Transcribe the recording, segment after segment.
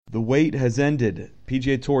The wait has ended.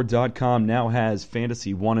 PGAtour.com now has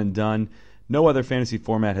Fantasy One and Done. No other fantasy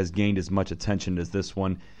format has gained as much attention as this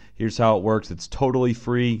one. Here's how it works. It's totally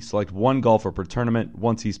free. Select one golfer per tournament.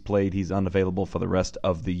 Once he's played, he's unavailable for the rest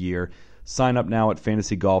of the year. Sign up now at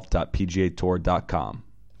fantasygolf.pgatour.com.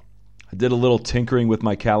 I did a little tinkering with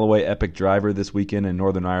my Callaway Epic driver this weekend in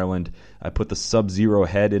Northern Ireland. I put the Sub-Zero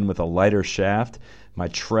head in with a lighter shaft. My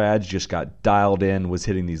trad just got dialed in, was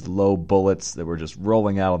hitting these low bullets that were just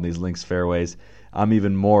rolling out on these links fairways. I'm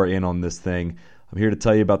even more in on this thing. I'm here to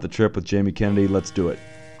tell you about the trip with Jamie Kennedy. Let's do it.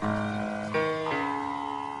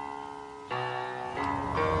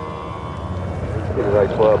 Be the right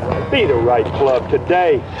club. Be the right club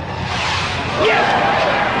today. Yes!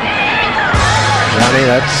 Johnny,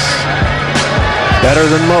 that's better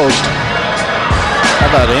than most. How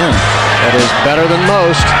about in? That is better than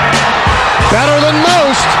most. Better than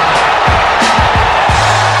most!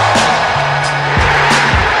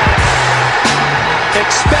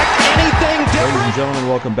 Expect anything different. Ladies and gentlemen,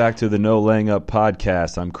 welcome back to the No Laying Up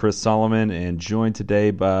podcast. I'm Chris Solomon and joined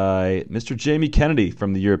today by Mr. Jamie Kennedy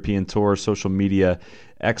from the European Tour, social media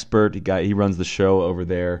expert. He runs the show over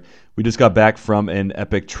there. We just got back from an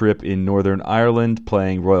epic trip in Northern Ireland,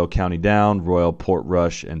 playing Royal County Down, Royal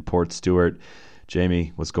Portrush, and Port Stewart.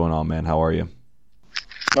 Jamie, what's going on, man? How are you?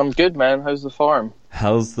 I'm good, man. How's the farm?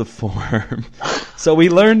 How's the form? So we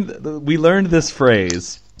learned this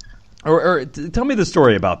phrase, or tell me the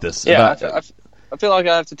story about this. Yeah, I feel like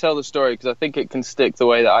I have to tell the story because I think it can stick the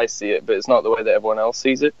way that I see it, but it's not the way that everyone else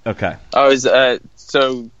sees it. Okay. I was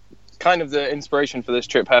so kind of the inspiration for this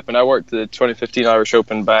trip happened. I worked the 2015 Irish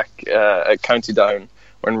Open back at County Down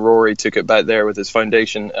when Rory took it back there with his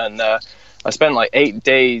foundation, and I spent like 8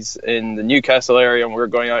 days in the Newcastle area, and we were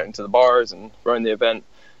going out into the bars and around the event.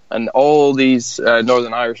 And all these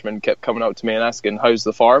Northern Irishmen kept coming up to me and asking, "How's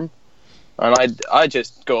the farm?" And I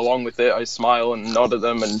just go along with it. I smile and nod at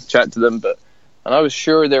them and chat to them. And I was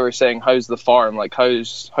sure they were saying, "How's the farm?" Like,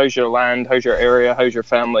 how's your land? How's your area? How's your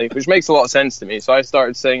family? Which makes a lot of sense to me. So I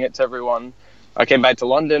started saying it to everyone. I came back to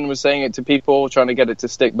London, was saying it to people, trying to get it to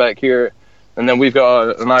stick back here. And then we've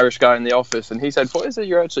got an Irish guy in the office, and he said, "What is it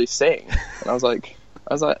you're actually saying?" And I was like,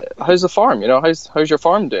 "How's the farm? You know, how's your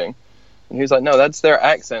farm doing?" And he was like, "No, that's their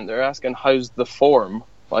accent. They're asking, how's the form?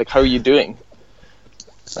 Like, how are you doing?"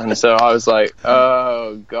 And so I was like,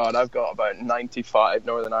 oh, God, I've got about 95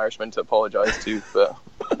 Northern Irishmen to apologize to. But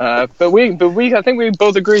I think we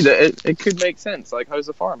both agree that it could make sense. Like, how's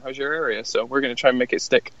the farm? How's your area? So we're going to try and make it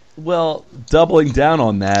stick. Well, doubling down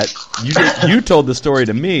on that, you told the story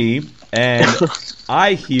to me, and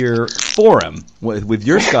I hear forum with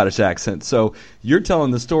your Scottish accent. So you're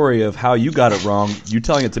telling the story of how you got it wrong. You're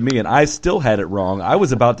telling it to me, and I still had it wrong. I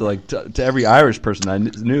was about to, to every Irish person I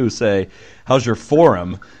knew, say, "How's your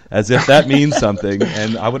forum?" as if that means something,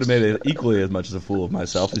 and I would have made it equally as much as a fool of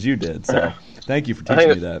myself as you did. So thank you for teaching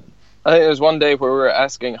me that. I think there was one day where we were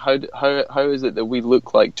asking, how is it that we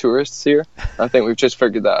look like tourists here? I think we've just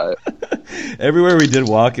figured that out. Everywhere we did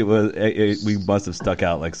walk, we must have stuck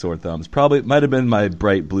out like sore thumbs. Probably it might have been my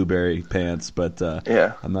bright blueberry pants, but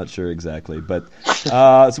yeah. I'm not sure exactly. But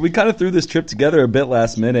so we kind of threw this trip together a bit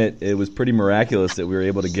last minute. It was pretty miraculous that we were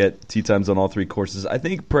able to get tee times on all three courses. I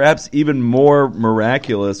think perhaps even more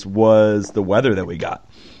miraculous was the weather that we got.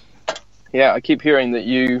 Yeah, I keep hearing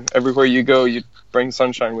that everywhere you go, you bring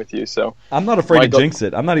sunshine with you. So I'm not afraid to jinx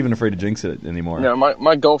it. I'm not even afraid to jinx it anymore. No,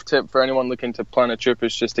 my golf tip for anyone looking to plan a trip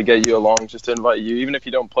is just to get you along, just to invite you. Even if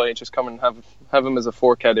you don't play, just come and have him as a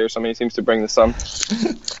four-caddy or something. He seems to bring the sun.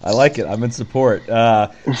 I like it. I'm in support. So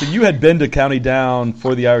you had been to County Down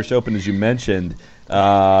for the Irish Open, as you mentioned.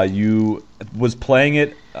 You was playing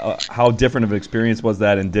it. How different of an experience was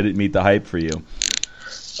that, and did it meet the hype for you?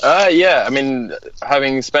 Yeah, I mean,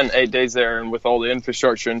 having spent 8 days there and with all the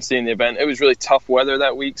infrastructure and seeing the event, it was really tough weather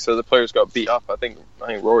that week, so the players got beat up. I think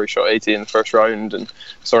Rory shot 80 in the first round, and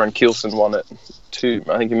Soren Kielsen won it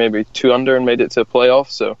I think he maybe 2 under and made it to a playoff.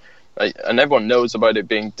 So, and everyone knows about it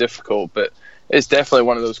being difficult, but it's definitely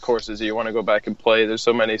one of those courses that you want to go back and play. There's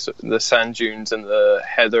so many, the sand dunes and the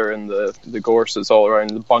heather and the gorse that's all around,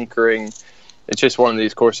 the bunkering. It's just one of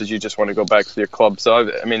these courses you just want to go back with your club. So,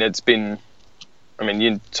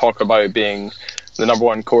 you talk about it being the number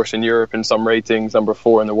 1 course in Europe in some ratings, number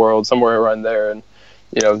 4 in the world, somewhere around there. And,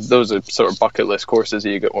 those are sort of bucket list courses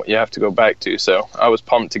that you have to go back to. So I was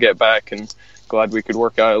pumped to get back and glad we could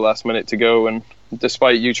work out last minute to go. And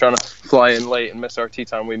despite you trying to fly in late and miss our tee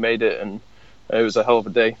time, we made it. And it was a hell of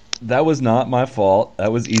a day. That was not my fault.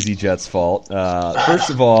 That was EasyJet's fault.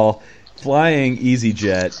 First of all, Flying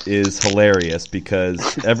EasyJet is hilarious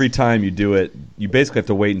because every time you do it, you basically have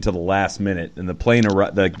to wait until the last minute, and the plane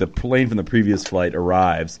the plane from the previous flight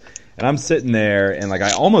arrives, and I'm sitting there, and like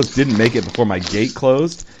I almost didn't make it before my gate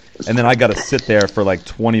closed, and then I got to sit there for like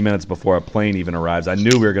 20 minutes before a plane even arrives. I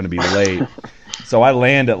knew we were going to be late, so I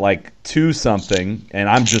land at like 2-something, and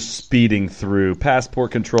I'm just speeding through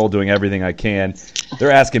passport control, doing everything I can.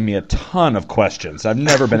 They're asking me a ton of questions. I've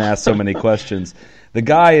never been asked so many questions. The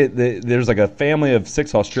guy, there's like a family of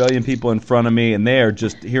 6 Australian people in front of me, and they are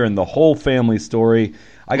just hearing the whole family story.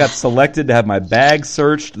 I got selected to have my bag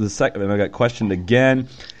searched the second, and I got questioned again.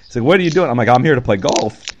 He's like, "What are you doing?" I'm like, "I'm here to play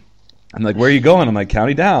golf." I'm like, "Where are you going?" I'm like,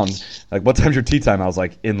 "County Down." Like, "What time's your tee time?" I was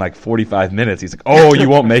like, "In like 45 minutes." He's like, "Oh, you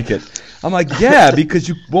won't make it." I'm like, "Yeah, because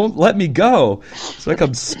you won't let me go." So like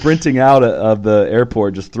I'm sprinting out of the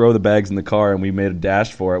airport, just throw the bags in the car, and we made a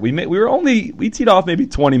dash for it. We teed off maybe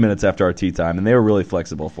 20 minutes after our tee time, and they were really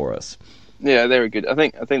flexible for us. Yeah, they were good. I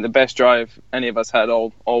think the best drive any of us had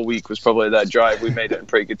all week was probably that drive. We made it in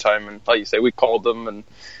pretty good time, and like you say, we called them and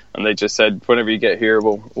they just said, "Whenever you get here,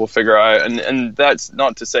 we'll figure out." And that's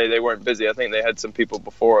not to say they weren't busy. I think they had some people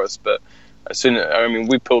before us, but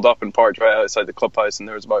we pulled up and parked right outside the clubhouse, and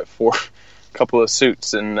there was about a couple of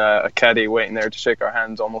suits and a caddy waiting there to shake our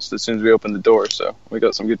hands almost as soon as we opened the door. So we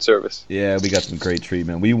got some good service. Yeah, we got some great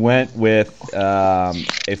treatment. We went with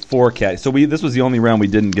a 4 caddy. So this was the only round we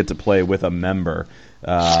didn't get to play with a member.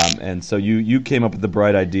 And so you came up with the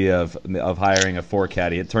bright idea of hiring a 4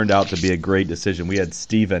 caddy. It turned out to be a great decision. We had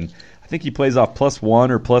Steven. I think he plays off +1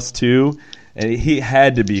 or +2. And he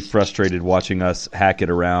had to be frustrated watching us hack it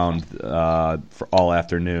around for all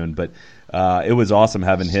afternoon. But it was awesome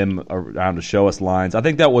having him around to show us lines. I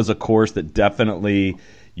think that was a course that definitely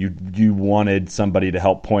you wanted somebody to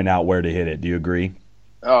help point out where to hit it. Do you agree?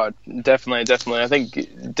 Oh, definitely. I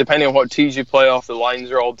think depending on what tees you play off, the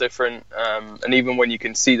lines are all different. And even when you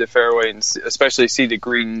can see the fairway and especially see the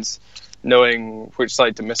greens, knowing which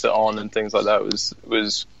side to miss it on and things like that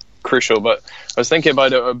was crucial. But I was thinking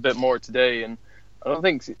about it a bit more today, and I don't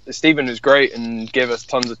think Stephen was great and gave us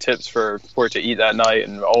tons of tips for where to eat that night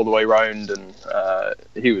and all the way round, and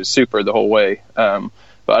he was super the whole way. But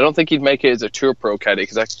I don't think he'd make it as a Tour Pro caddy,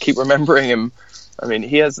 because I keep remembering him. I mean,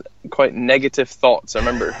 he has quite negative thoughts. I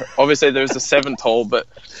remember, obviously, there's the 7th hole, but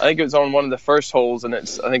I think it was on one of the first holes, and I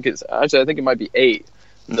think it might be 8.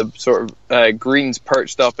 And the sort of green's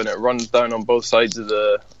perched up, and it runs down on both sides of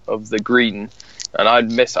the green. And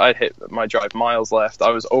I'd hit my drive miles left. I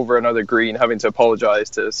was over another green, having to apologise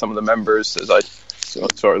to some of the members as I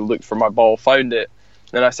sort of looked for my ball, found it.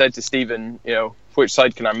 Then I said to Stephen, which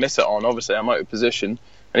side can I miss it on? Obviously, I'm out of position.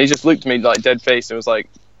 And he just looked at me like dead faced and was like,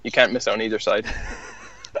 "You can't miss it on either side."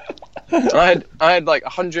 And I had like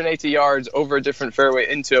 180 yards over a different fairway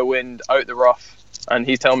into a wind, out the rough, and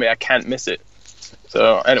he's telling me I can't miss it.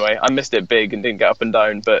 So anyway, I missed it big and didn't get up and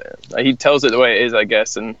down, but he tells it the way it is, I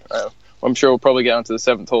guess, and I'm sure we'll probably get onto the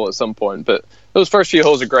 7th hole at some point. But those first few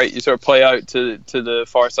holes are great. You sort of play out to the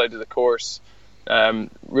far side of the course.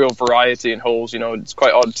 Real variety in holes. It's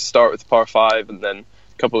quite odd to start with par 5 and then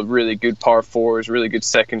a couple of really good par 4s, really good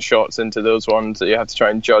second shots into those ones that you have to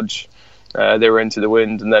try and judge. They were into the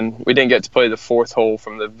wind, and then we didn't get to play the 4th hole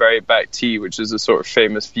from the very back tee, which is a sort of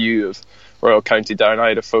famous view of Royal County Down. I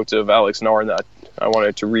had a photo of Alex Norn that I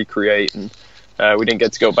wanted to recreate, and we didn't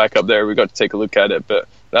get to go back up there. We got to take a look at it, but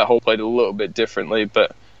that hole played a little bit differently.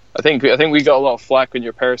 But I think we got a lot of flack on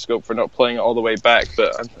your Periscope for not playing it all the way back,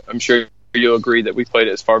 but I'm sure you'll agree that we played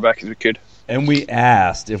it as far back as we could. And we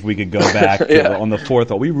asked if we could go back on the 4th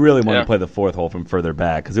hole. We really wanted to play the 4th hole from further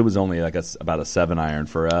back because it was only like about a 7-iron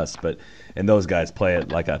for us. And those guys play it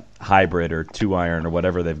like a hybrid or 2-iron or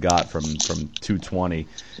whatever they've got from 220.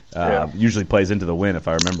 Usually plays into the wind if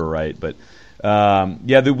I remember right. But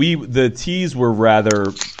the tees were rather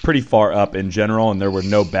pretty far up in general, and there were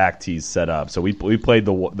no back tees set up. So we played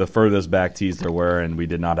the furthest back tees there were, and we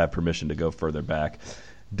did not have permission to go further back.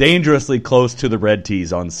 Dangerously close to the red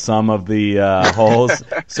tees on some of the holes.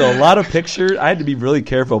 So a lot of pictures. I had to be really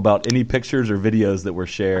careful about any pictures or videos that were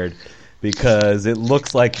shared because it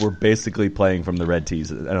looks like we're basically playing from the red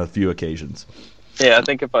tees on a few occasions. Yeah, I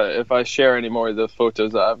think if I share any more of the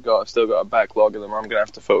photos that I've still got a backlog of them. I'm going to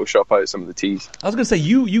have to Photoshop out some of the tees. I was going to say,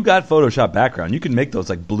 you got Photoshop background. You can make those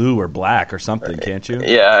like blue or black or something, can't you?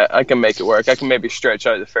 Yeah, I can make it work. I can maybe stretch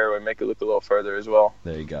out the fairway and make it look a little further as well.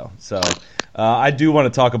 There you go. So I do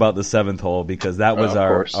want to talk about the 7th hole because that was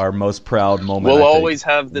our most proud moment. We'll always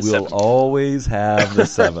have the 7th. We'll always have the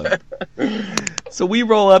 7th. So we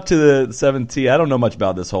roll up to the 7th tee. I don't know much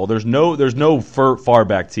about this hole. There's no far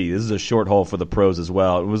back tee. This is a short hole for the pros as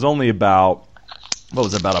well. It was only about what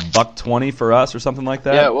was it, about $120 for us or something like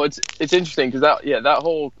that? Yeah, well, it's interesting because that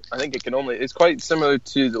hole, I think it's quite similar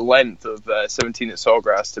to the length of 17 at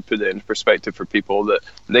Sawgrass, to put it into perspective for people, that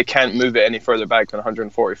they can't move it any further back than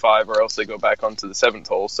 145 or else they go back onto the 7th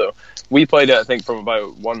hole. So we played it, I think, from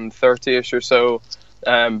about 130ish or so.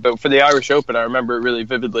 But for the Irish Open, I remember it really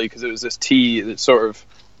vividly because it was this tee that sort of,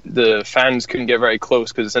 the fans couldn't get very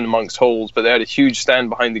close because it's in amongst holes, but they had a huge stand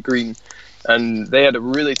behind the green, and they had a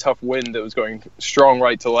really tough wind that was going strong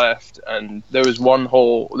right to left. And there was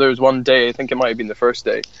one day, I think it might have been the first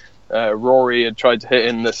day, Rory had tried to hit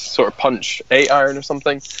in this sort of punch 8-iron or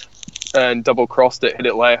something, and double crossed it, hit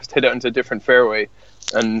it left, hit it into a different fairway.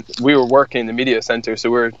 And we were working in the media center, so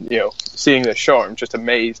we're seeing this shot. I'm just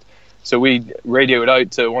amazed. So we radioed out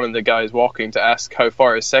to one of the guys walking to ask how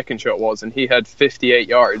far his second shot was, and he had 58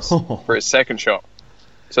 yards for his second shot.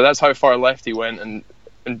 So that's how far left he went,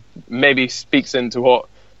 and maybe speaks into what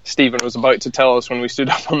Stephen was about to tell us when we stood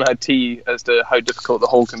up on that tee as to how difficult the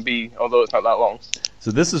hole can be, although it's not that long. So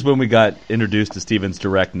this is when we got introduced to Stephen's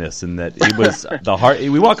directness, and that it was the hard.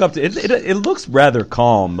 We walk up to it. It looks rather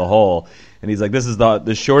calm, the hole, and he's like, "This is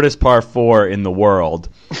the shortest par 4 in the world."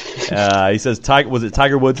 He says,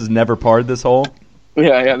 Tiger Woods has never parred this hole?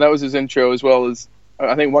 Yeah, that was his intro, as well as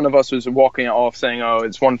I think one of us was walking it off saying, "Oh,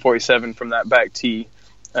 it's 147 from that back tee,"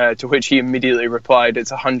 to which he immediately replied, "It's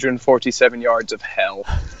 147 yards of hell."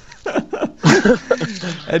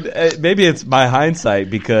 And maybe it's my hindsight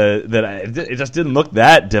because it just didn't look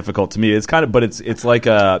that difficult to me. It's kind of, but it's like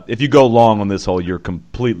if you go long on this hole, you're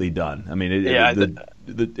completely done. I mean, I don't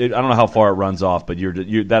know how far it runs off, but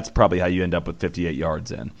that's probably how you end up with 58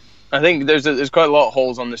 yards in. I think there's quite a lot of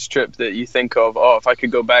holes on this trip that you think of, oh, if I could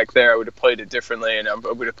go back there, I would have played it differently and I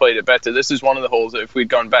would have played it better. This is one of the holes that if we'd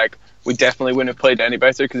gone back, we definitely wouldn't have played it any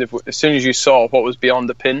better, because as soon as you saw what was beyond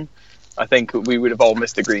the pin, I think we would have all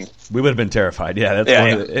missed the green. We would have been terrified. Yeah,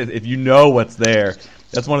 if you know what's there,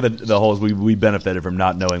 that's one of the holes we benefited from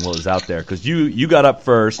not knowing what was out there, because you got up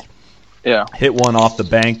first, hit one off the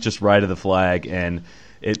bank just right of the flag, and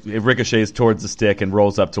it ricochets towards the stick and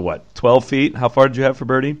rolls up to what, 12 feet? How far did you have for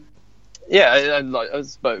birdie? Yeah, I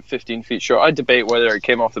was about 15 feet short. I debate whether it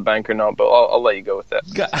came off the bank or not, but I'll let you go with that.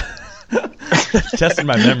 Testing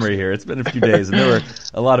my memory here. It's been a few days, and there were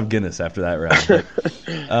a lot of Guinness after that round.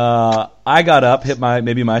 But, I got up, hit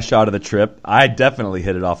maybe my shot of the trip. I definitely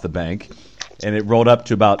hit it off the bank, and it rolled up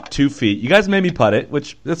to about 2 feet. You guys made me putt it,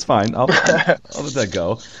 which that's fine. I'll let that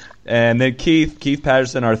go. And then Keith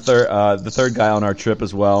Patterson, the third guy on our trip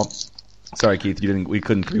as well. Sorry, Keith, we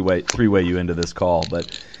couldn't three-way you into this call,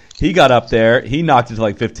 but he got up there, he knocked it to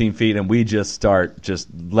like 15 feet, and we just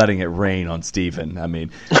letting it rain on Stephen. I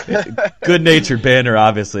mean, good-natured banter,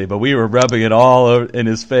 obviously, but we were rubbing it all over in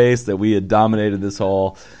his face that we had dominated this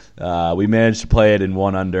hole. We managed to play it in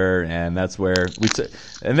 1 under, and that's where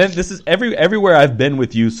and then this is everywhere I've been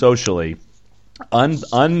with you socially,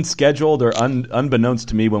 unscheduled or unbeknownst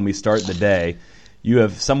to me when we start the day, you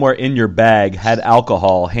have somewhere in your bag had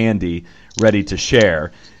alcohol handy, ready to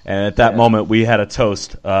share. And at that moment, we had a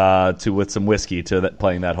toast with some whiskey to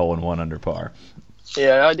playing that hole in 1 under par.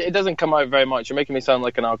 Yeah, it doesn't come out very much. You're making me sound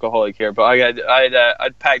like an alcoholic here, but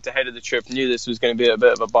I'd packed ahead of the trip, knew this was going to be a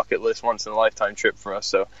bit of a bucket list, once in a lifetime trip for us.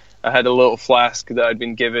 So I had a little flask that I'd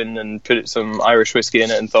been given and put some Irish whiskey in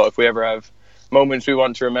it, and thought if we ever have moments we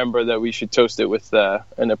want to remember, that we should toast it with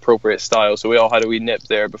an appropriate style. So we all had a wee nip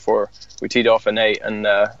there before we teed off an 8, and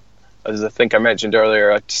as I think I mentioned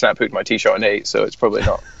earlier, I snap-hooked my tee shot an 8, so it's probably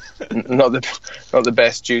not the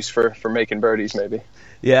best juice for making birdies, maybe.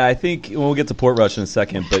 Yeah, I think we'll get to Portrush in a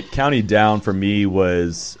second, but County Down for me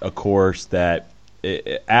was a course that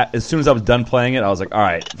as soon as I was done playing it, I was like, all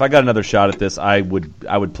right, if I got another shot at this, I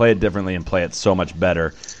would play it differently and play it so much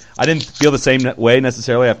better. I didn't feel the same way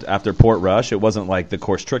necessarily after Portrush. It wasn't like the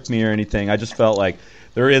course tricked me or anything. I just felt like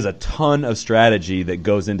there is a ton of strategy that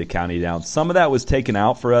goes into County Down. Some of that was taken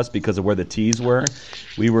out for us because of where the tees were.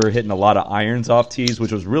 We were hitting a lot of irons off tees,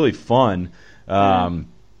 which was really fun.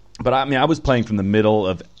 But I mean, I was playing from the middle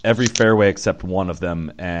of every fairway except one of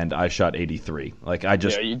them, and I shot 83. Like, I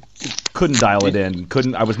just couldn't dial it in.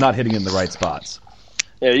 I was not hitting in the right spots.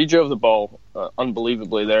 Yeah, you drove the ball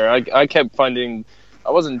unbelievably there. I kept finding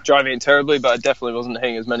I wasn't driving it terribly, but I definitely wasn't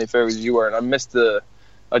hitting as many fairways as you were, and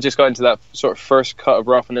I just got into that sort of first cut of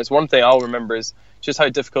rough, and it's one thing I'll remember is just how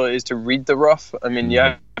difficult it is to read the rough. I mean, you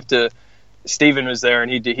have to. Stephen was there,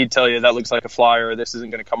 and he'd tell you that looks like a flyer, or this isn't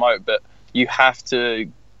going to come out, but you have to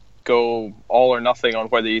go all or nothing on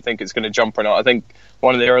whether you think it's going to jump or not. I think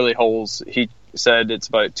one of the early holes, he said it's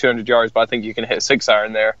about 200 yards, but I think you can hit a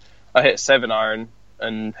 6-iron there. I hit a 7-iron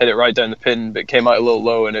and hit it right down the pin, but it came out a little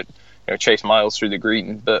low, and it chased miles through the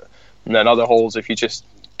green. But And then other holes, if you just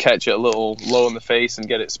catch it a little low in the face and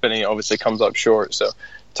get it spinning, it obviously comes up short. So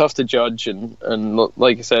tough to judge. And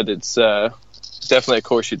like I said, it's definitely a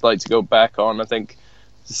course you'd like to go back on. I think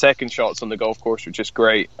the second shots on the golf course were just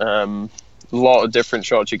great. A lot of different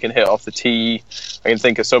shots you can hit off the tee. I can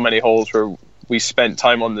think of so many holes where we spent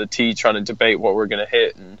time on the tee trying to debate what we're going to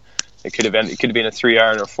hit, and it could have been a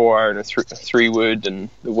 3-iron or 4-iron or 3-wood, and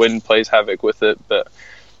the wind plays havoc with it. But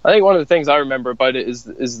I think one of the things I remember about it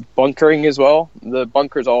is bunkering as well. The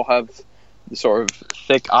bunkers all have the sort of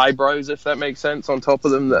thick eyebrows, if that makes sense, on top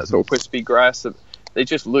of them, that sort of wispy grass. They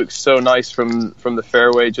just look so nice from the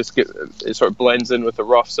fairway. It sort of blends in with the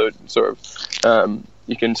rough, so it sort of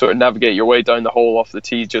you can sort of navigate your way down the hole off the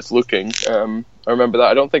tee just looking. I remember that.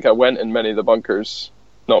 I don't think I went in many of the bunkers,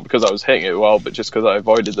 not because I was hitting it well, but just because I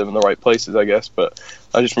avoided them in the right places, I guess. But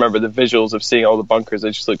I just remember the visuals of seeing all the bunkers. They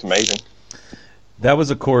just looked amazing. That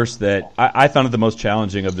was a course that I found it the most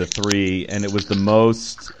challenging of the three, and it was the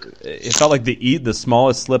most. It felt like the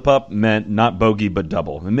smallest slip up meant not bogey but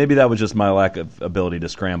double, and maybe that was just my lack of ability to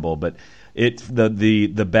scramble. But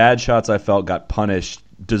the bad shots I felt got punished,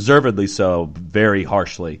 deservedly so, very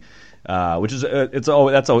harshly. Which is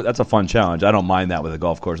that's a fun challenge. I don't mind that with a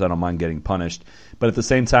golf course. I don't mind getting punished, but at the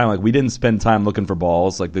same time, like, we didn't spend time looking for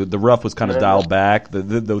balls. Like the rough was kind of dialed back.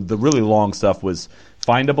 The really long stuff was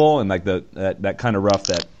findable, and like that kind of rough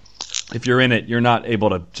that if you're in it, you're not able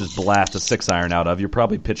to just blast a 6-iron out of. You're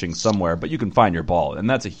probably pitching somewhere, but you can find your ball, and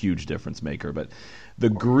that's a huge difference maker. But the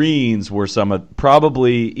greens were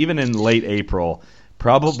probably, even in late April,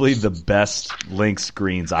 probably the best links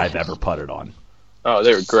greens I've ever putted on. Oh,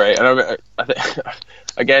 they were great. And I think,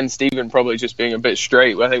 again, Stephen probably just being a bit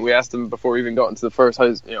straight. I think we asked him before we even got into the first,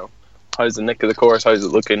 how's the nick of the course, how's it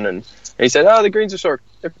looking? And he said, the greens are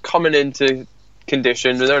they're coming into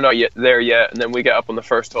condition, and they're not yet there yet. And then we get up on the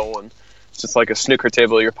first hole, and it's just like a snooker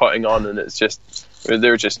table you're putting on, and it's just they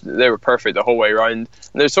were perfect the whole way around. And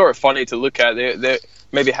they're sort of funny to look at. They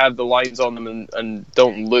maybe have the lines on them and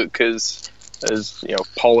don't look as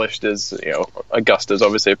polished as Augusta's,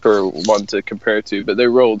 obviously, per one to compare to, but their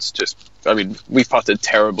roads we putted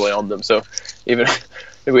terribly on them, so even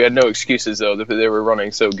we had no excuses, though. They were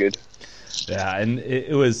running so good. Yeah, and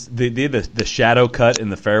it was the shadow cut in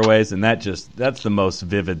the fairways, and that's the most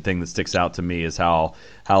vivid thing that sticks out to me, is how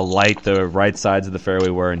light the right sides of the fairway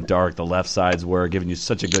were and dark the left sides were, giving you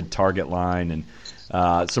such a good target line. And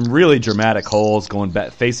some really dramatic holes going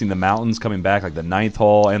back, facing the mountains, coming back, like the 9th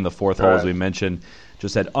hole and the 4th hole, as we mentioned,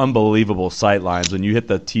 just had unbelievable sight lines. When you hit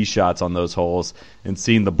the tee shots on those holes and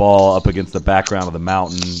seeing the ball up against the background of the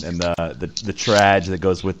mountain and the trage that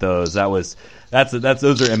goes with those, those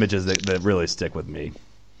are images that really stick with me.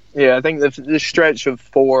 Yeah, I think the stretch of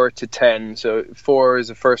 4 to 10. So 4 is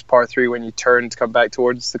the first par 3 when you turn to come back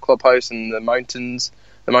towards the clubhouse and the mountains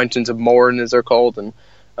of Mourne, as they're called, and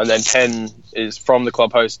then 10 is from the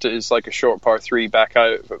clubhouse is like a short par 3 back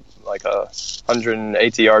out, like a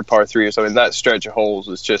 180-yard par 3 or something. That stretch of holes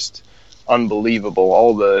was just unbelievable.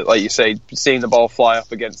 All like you say, seeing the ball fly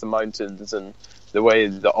up against the mountains, and the way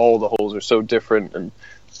that all the holes are so different, and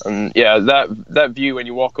yeah, that view when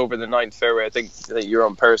you walk over the 9th fairway. I think you're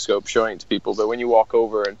on Periscope showing it to people, but when you walk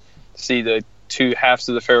over and see the two halves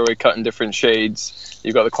of the fairway cut in different shades,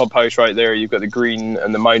 you've got the clubhouse right there, you've got the green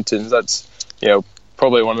and the mountains. That's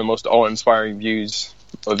probably one of the most awe-inspiring views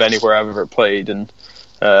of anywhere I've ever played, and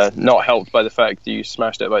not helped by the fact that you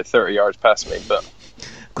smashed it about 30 yards past me. But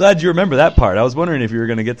glad you remember that part. I was wondering if you were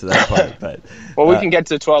going to get to that part. But well, we can get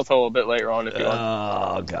to the 12th hole a bit later on if you want.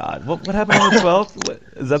 Oh, God. What happened on the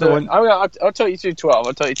 12th? Is that the one? I'll tell you through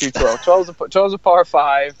 12. 12's a par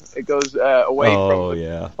 5. It goes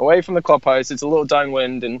away from the clubhouse. It's a little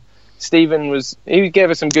downwind, and Stephen he gave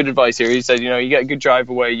us some good advice here. He said, you get a good drive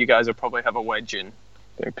away, you guys will probably have a wedge in,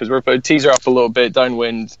 because tees are up a little bit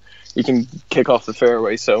downwind. You can kick off the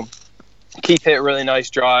fairway. So Keith hit a really nice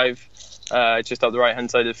drive, just up the right hand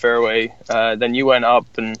side of the fairway. Then you went up,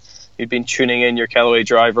 and you'd been tuning in your Callaway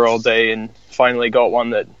driver all day, and finally got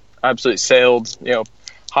one that absolutely sailed.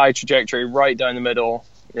 High trajectory right down the middle.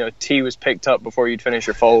 Tee was picked up before you'd finish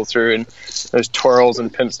your follow through, and there's twirls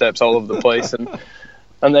and pimp steps all over the place.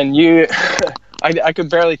 And then I could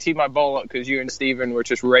barely tee my ball up because you and Stephen were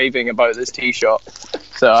just raving about this tee shot.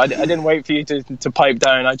 So I didn't wait for you to pipe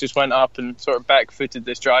down. I just went up and sort of back-footed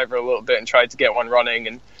this driver a little bit and tried to get one running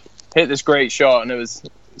and hit this great shot. And it was,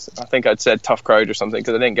 I think I'd said tough crowd or something,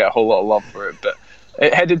 because I didn't get a whole lot of love for it. But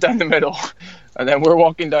it headed down the middle. And then we're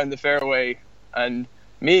walking down the fairway, and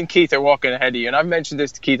me and Keith are walking ahead of you. And I've mentioned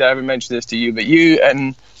this to Keith, I haven't mentioned this to you, but you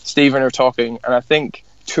and Stephen are talking, and I think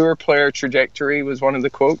tour player trajectory was one of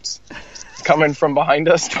the quotes. coming from behind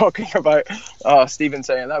us talking about Stephen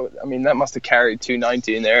saying that must have carried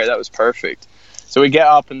 290 in there. That was perfect. So we get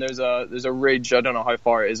up and there's a ridge. I don't know how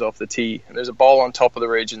far it is off the tee. And there's a ball on top of the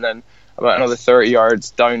ridge, and then about another 30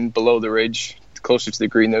 yards down below the ridge, closer to the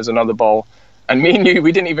green, there's another ball. And me and you,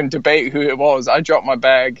 we didn't even debate who it was. I dropped my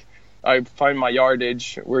bag. I found my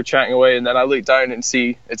yardage. We were chatting away, and then I looked down and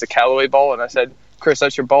see it's a Callaway ball, and I said, "Chris,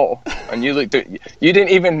 that's your ball." And you looked you didn't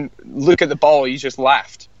even look at the ball. You just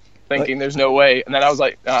laughed, thinking there's no way. And then I was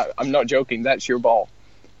like, "I'm not joking. That's your ball."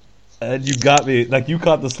 And you got me, like you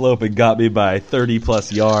caught the slope and got me by 30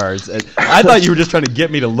 plus yards. And I thought you were just trying to get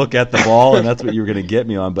me to look at the ball, and that's what you were going to get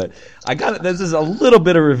me on. But I got it. This is a little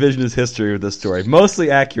bit of revisionist history with this story. Mostly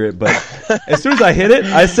accurate, but as soon as I hit it,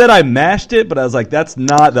 I said I mashed it, but I was like, that's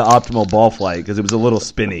not the optimal ball flight because it was a little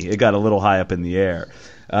spinny. It got a little high up in the air.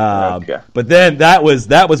 Okay. But then that was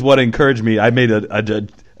what encouraged me. I made a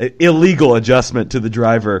illegal adjustment to the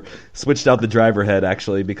driver, switched out the driver head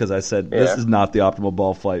actually because I said this is not the optimal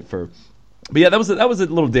ball flight for. But yeah, that was a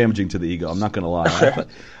little damaging to the ego. I'm not going to lie.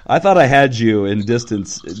 I thought I had you in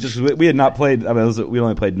distance. Just we had not played. I mean, we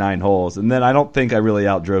only played 9 holes, and then I don't think I really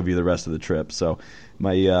outdrove you the rest of the trip. So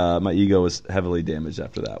my ego was heavily damaged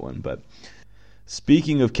after that one. But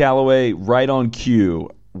speaking of Callaway, right on cue.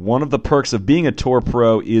 One of the perks of being a Tour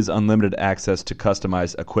Pro is unlimited access to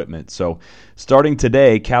customized equipment. So starting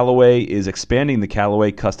today, Callaway is expanding the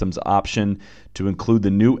Callaway Customs option to include the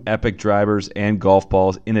new Epic drivers and golf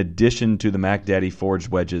balls in addition to the Mac Daddy forged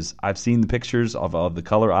wedges. I've seen the pictures of the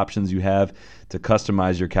color options you have to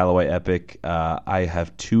customize your Callaway Epic. I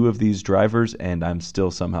have 2 of these drivers, and I'm still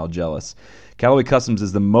somehow jealous. Callaway Customs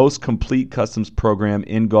is the most complete customs program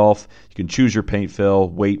in golf. You can choose your paint fill,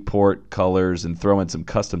 weight port, colors, and throw in some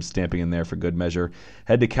custom stamping in there for good measure.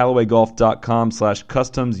 Head to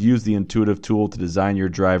CallawayGolf.com/customs. Use the intuitive tool to design your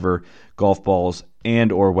driver, golf balls,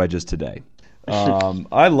 and or wedges today.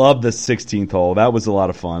 I love the 16th hole. That was a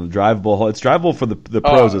lot of fun. Drivable hole. It's drivable for the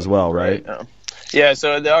pros as well, right? Yeah,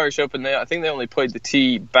 so the Irish Open, I think they only played the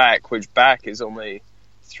tee back, which back is only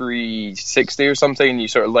 360 or something, and you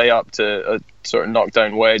sort of lay up to a sort of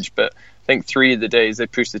knockdown wedge. But I think 3 of the days they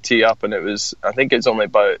pushed the tee up, and I think it's only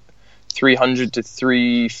about 300 to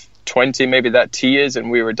 320 maybe that tee is, and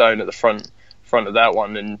we were down at the front of that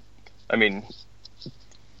one. And I mean,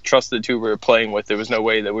 trust the 2 we were playing with, there was no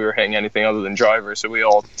way that we were hitting anything other than driver, so we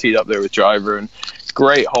all teed up there with driver. And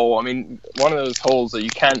great hole. I mean, one of those holes that you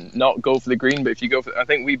can't not go for the green, but if you go for, I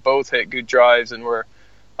think we both hit good drives, and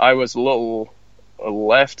I was a little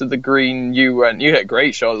left of the green. You hit a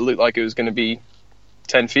great shot. It looked like it was going to be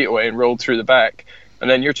 10 feet away and rolled through the back. And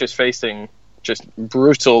then you're just facing just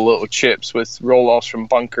brutal little chips with roll-offs from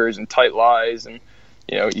bunkers and tight lies. And,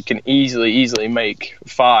 you know, you can easily make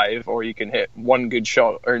 5, or you can hit one good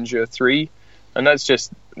shot, earns you a 3. And that's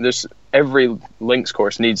just, every links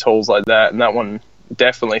course needs holes like that. And that one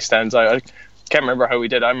definitely stands out. I can't remember how we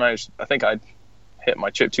did. I think I hit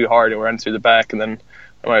my chip too hard and ran through the back, and then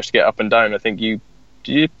I managed to get up and down. I think you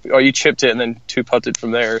chipped it and then 2-putted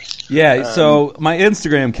from there. Yeah, so my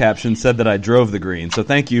Instagram caption said that I drove the green, so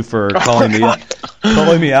thank you for calling me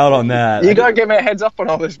out on that. You got to give me a heads up on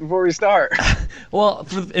all this before we start. Well,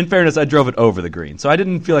 in fairness, I drove it over the green, so I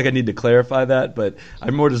didn't feel like I need to clarify that, but I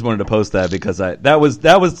more just wanted to post that because that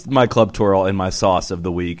was my club tour in my sauce of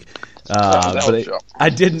the week. I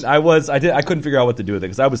couldn't figure out what to do with it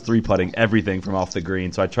because I was 3-putting everything from off the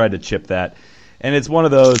green, so I tried to chip that. And it's one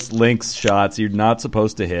of those links shots you're not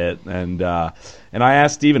supposed to hit. And I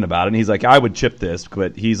asked Steven about it, and he's like, I would chip this,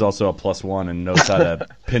 but he's also a +1 and knows how to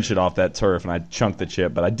pinch it off that turf. And I chunked the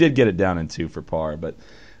chip, but I did get it down in 2 for par. But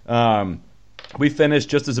we finished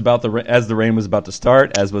just as the rain was about to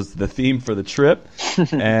start, as was the theme for the trip,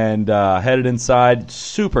 and headed inside.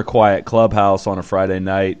 Super quiet clubhouse on a Friday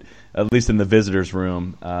night, at least in the visitors'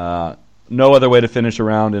 room. No other way to finish a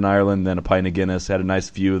round in Ireland than a pint of Guinness. Had a nice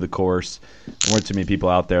view of the course. There weren't too many people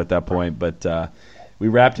out there at that point, but we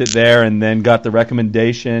wrapped it there and then got the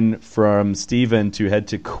recommendation from Steven to head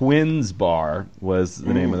to Quinn's Bar, was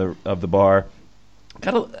the name of the bar.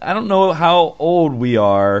 I don't know how old we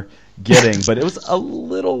are getting, but it was a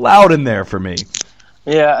little loud in there for me.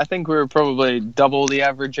 Yeah, I think we were probably double the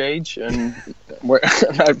average age, and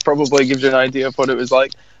that probably gives you an idea of what it was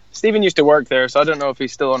like. Stephen used to work there, so I don't know if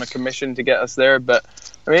he's still on a commission to get us there, but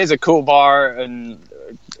I mean, it's a cool bar and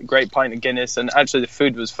a great pint of Guinness, and actually the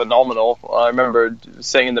food was phenomenal. I remember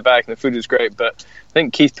sitting in the back and the food was great, but I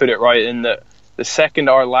think Keith put it right in that the second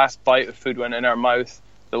our last bite of food went in our mouth,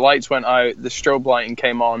 the lights went out, the strobe lighting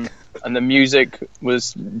came on, and the music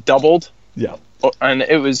was doubled. Yeah. And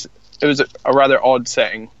it was a rather odd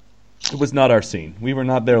setting. It was not our scene. We were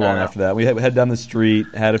not there long after that. We head down the street,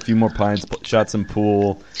 had a few more pints, shot some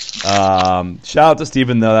pool. Shout out to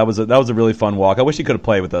Steven, though. That was a really fun walk. I wish he could have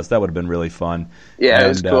played with us. That would have been really fun. Yeah, it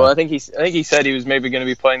was cool. I think he said he was maybe going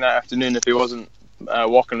to be playing that afternoon if he wasn't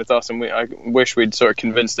walking with us, and I wish we'd sort of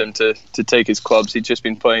convinced him to take his clubs. He'd just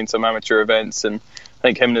been playing some amateur events, and I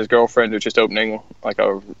think him and his girlfriend are just opening like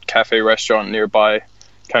a cafe restaurant nearby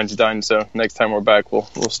County Down. So next time we're back, we'll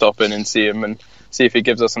stop in and see him and see if he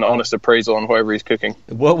gives us an honest appraisal on whatever he's cooking.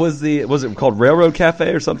 What was it called, Railroad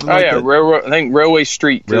Cafe or something like that? Railroad. I think Railway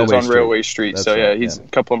Street. Railway Street. That's so right, he's a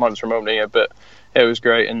couple of months from opening it, but it was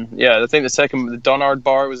great. And I think the Donard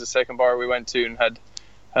bar was the second bar we went to and had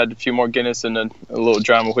a few more Guinness and a little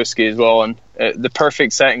dram of whiskey as well. And the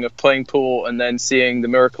perfect setting of playing pool and then seeing the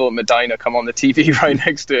Miracle at Medina come on the TV right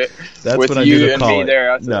next to it. That's with what I you knew to and call me it.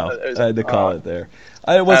 there. I had to call it there.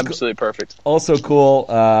 It was absolutely perfect. Also cool.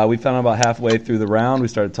 We found out about halfway through the round. We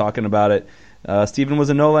started talking about it. Stephen was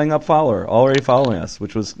a no laying up follower, already following us,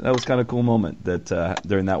 that was kind of a cool moment that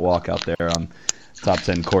during that walk out there on top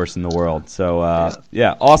 10 course in the world. So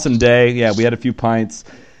awesome day. Yeah, we had a few pints.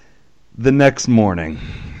 The next morning.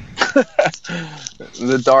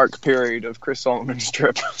 The dark period of Chris Solomon's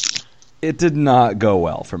trip. It did not go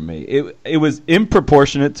well for me. It was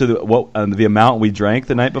improportionate to the amount we drank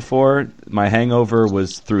the night before. My hangover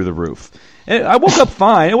was through the roof. And I woke up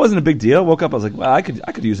fine. It wasn't a big deal. I woke up, I was like, well, I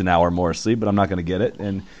could use an hour more sleep, but I'm not going to get it.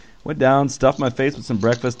 And went down, stuffed my face with some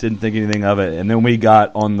breakfast, didn't think anything of it. And then we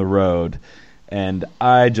got on the road, and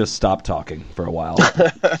I just stopped talking for a while.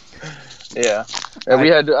 Yeah, we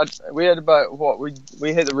had about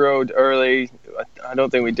we hit the road early. I don't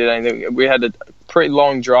think we did anything. We had a pretty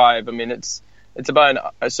long drive. I mean, it's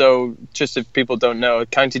about so just if people don't know,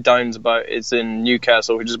 County Down's it's in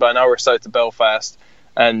Newcastle, which is about an hour south of Belfast,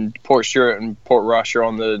 and Port Stewart and Port Rush are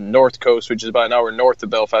on the north coast, which is about an hour north of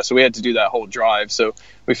Belfast. So we had to do that whole drive. So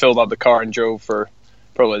we filled up the car and drove for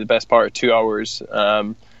probably the best part of 2 hours.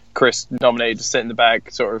 Chris nominated to sit in the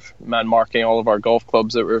back, sort of man marking all of our golf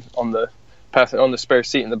clubs that were on the spare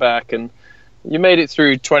seat in the back, and you made it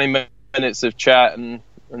through 20 minutes of chat and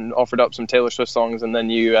offered up some Taylor Swift songs, and then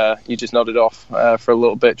you just nodded off for a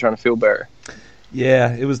little bit trying to feel better.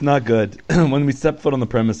 Yeah, it was not good. When we stepped foot on the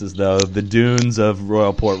premises, though, the dunes of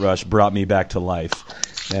Royal Port Rush brought me back to life,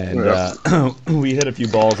 and we hit a few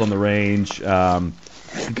balls on the range,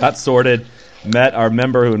 got sorted, met our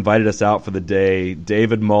member who invited us out for the day,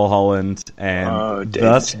 David Mulholland, and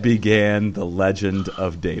thus began the legend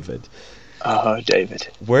of David. Oh, David.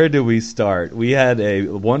 Where do we start? We had a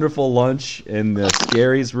wonderful lunch in the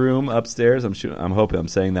Scary's room upstairs. I'm hoping I'm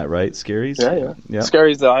saying that right. Scary's? Yeah.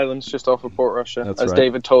 Scary's the islands just off of Port Russia, as right.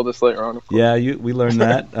 David told us later on, of course. Yeah, we learned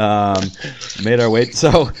that. Made our way.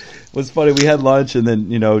 So it was funny. We had lunch, and then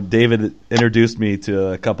David introduced me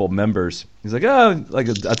to a couple members. He's like, like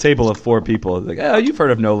a table of 4 people. He's like, you've heard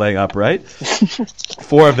of No Laying Up, right?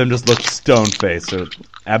 4 of them just looked stone-faced. So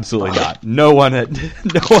absolutely not. No one had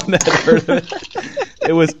heard of it.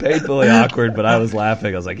 It was painfully awkward, but I was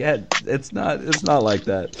laughing. I was like, it's not like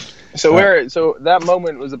that. So that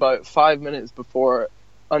moment was about 5 minutes before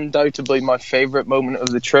undoubtedly my favorite moment of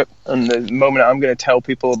the trip, and the moment I'm going to tell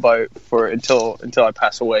people about until I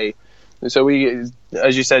pass away. So we,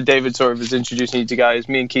 as you said, David sort of was introducing you to guys.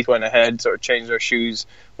 Me and Keith went ahead, sort of changed our shoes.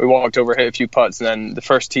 We walked over, hit a few putts, and then the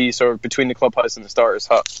first tee sort of between the clubhouse and the starter's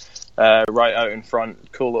hut, right out in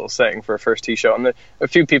front. Cool little setting for a first tee shot. And a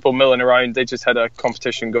few people milling around. They just had a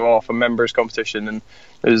competition go off, a members competition, and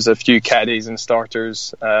there's a few caddies and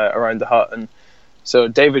starters around the hut. And so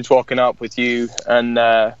David's walking up with you, and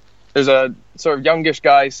there's a sort of youngish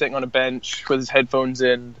guy sitting on a bench with his headphones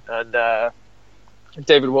in, and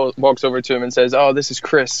David walks over to him and says, this is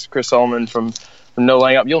Chris Solomon from No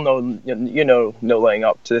Laying Up. You know No Laying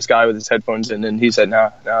Up, to this guy with his headphones in. And he said, no,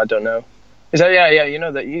 I don't know. He said, yeah, you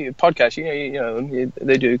know that podcast,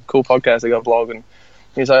 they do cool podcasts, they got a blog. And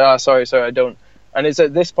he's like, sorry, I don't. And it's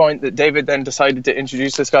at this point that David then decided to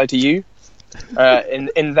introduce this guy to you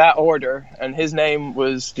in that order. And his name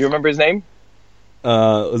was, do you remember his name?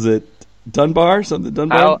 Was it Dunbar? Something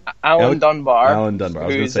Dunbar? Alan Dunbar. Alan Dunbar. I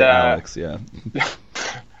was going to say Alex, yeah.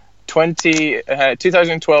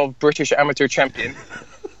 2012 British amateur champion.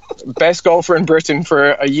 Best golfer in Britain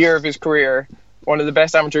for a year of his career. One of the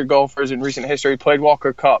best amateur golfers in recent history. Played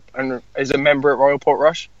Walker Cup and is a member at Royal Port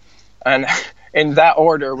Rush. And in that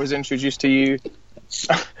order was introduced to you.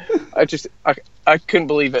 I couldn't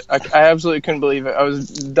believe it. I absolutely couldn't believe it. I was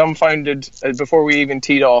dumbfounded before we even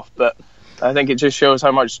teed off, but I think it just shows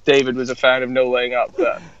how much David was a fan of No Laying Up.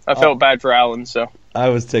 But I felt bad for Alan, so. I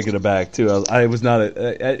was taken aback too. I was not.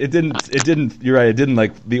 It didn't. You're right. It didn't,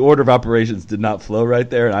 like, the order of operations did not flow right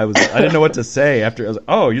there, and I didn't know what to say after. I was like,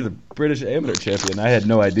 "Oh, you're the British amateur champion." I had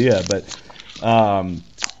no idea, but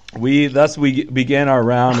we began our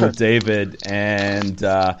round with David, and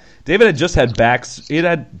David had just had he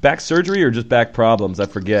had back surgery or just back problems. I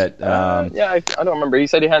forget. I don't remember. He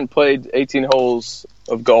said he hadn't played 18 holes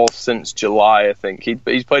of golf since July, I think.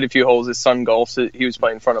 He's played a few holes. His son golfs. He was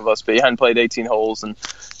playing in front of us, but he hadn't played 18 holes and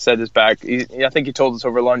said his back. I think he told us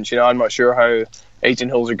over lunch, I'm not sure how 18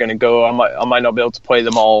 holes are going to go. I might not be able to play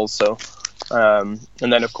them all. So, and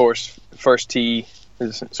then, of course, first tee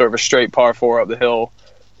is sort of a straight par 4 up the hill.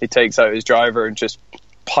 He takes out his driver and just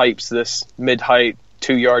pipes this mid-height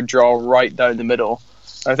 2-yard draw right down the middle.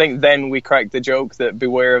 I think then we cracked the joke that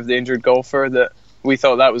beware of the injured golfer, that we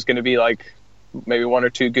thought that was going to be like maybe 1 or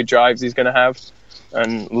 2 good drives he's going to have,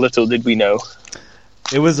 and little did we know.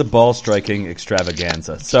 It was a ball striking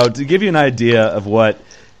extravaganza. So to give you an idea of what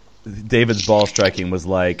David's ball striking was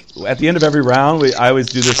like, at the end of every round, I always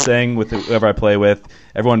do this thing with whoever I play with.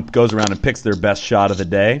 Everyone goes around and picks their best shot of the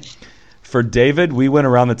day. For David, we went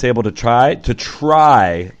around the table to try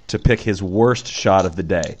to pick his worst shot of the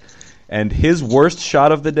day. And his worst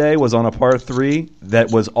shot of the day was on a par 3 that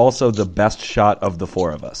was also the best shot of the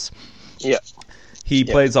 4 of us. Yeah. He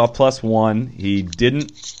plays off +1.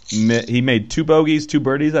 He made 2 bogeys, 2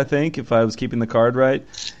 birdies, I think, if I was keeping the card right.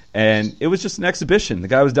 And it was just an exhibition. The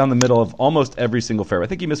guy was down the middle of almost every single fairway. I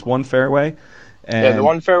think he missed 1 fairway. And the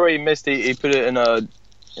one fairway he missed, he put it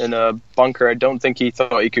in a bunker. I don't think he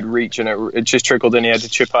thought he could reach, and it just trickled in. He had to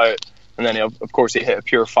chip out, and then of course he hit a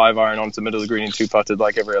pure 5-iron onto the middle of the green and 2-putted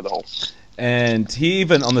like every other hole. And he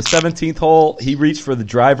even, on the 17th hole, he reached for the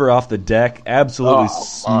driver off the deck, absolutely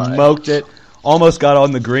smoked it, almost got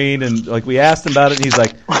on the green, and like we asked him about it, and he's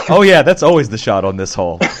like, "Oh yeah, that's always the shot on this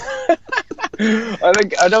hole."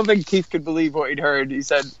 I don't think Keith could believe what he'd heard. He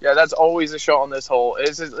said, "Yeah, that's always a shot on this hole."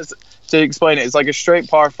 It's to explain it, it's like a straight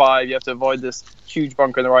par 5. You have to avoid this huge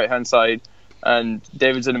bunker on the right hand side, and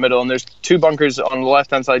David's in the middle, and there's 2 bunkers on the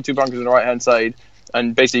left hand side, 2 bunkers on the right hand side,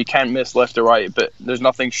 and basically you can't miss left or right, but there's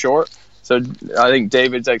nothing short. So I think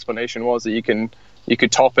David's explanation was that you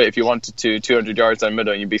could top it if you wanted to 200 yards down the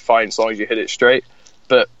middle, and you'd be fine as long as you hit it straight.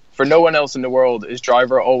 But for no one else in the world is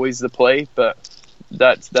driver always the play, but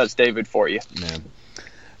that's David for you. Man.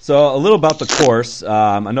 So a little about the course.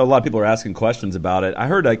 I know a lot of people are asking questions about it. I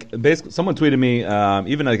heard basically someone tweeted me,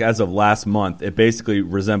 even as of last month, it basically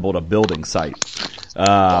resembled a building site.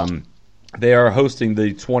 They are hosting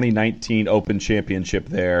the 2019 Open Championship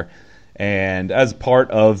there, and as part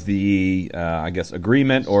of the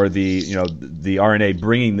agreement, or the RNA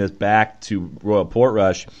bringing this back to Royal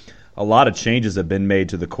Portrush, a lot of changes have been made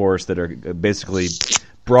to the course that are basically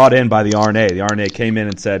brought in by the RNA. The RNA came in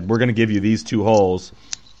and said, "We're going to give you these 2 holes."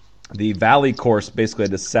 The Valley course basically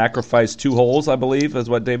had to sacrifice 2 holes, I believe, is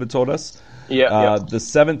what David told us. Yeah. The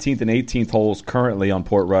 17th and 18th holes currently on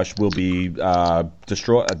Portrush will be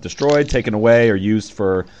destroyed, taken away, or used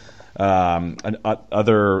for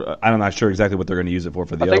other. I'm not sure exactly what they're going to use it for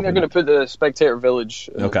the Open. I think they're going to put the Spectator Village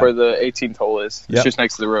where the 18th hole is. It's just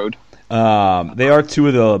next to the road. They are 2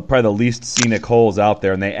 of probably the least scenic holes out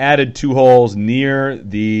there, and they added 2 holes near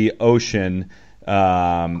the ocean.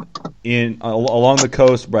 Along the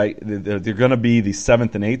coast, right? They're going to be the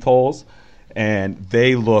 7th and 8th holes, and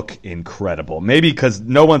they look incredible. Maybe because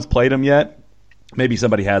no one's played them yet. Maybe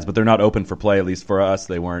somebody has, but they're not open for play. At least for us,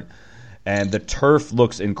 they weren't. And the turf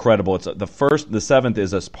looks incredible. It's the 7th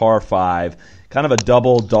is a par 5, kind of a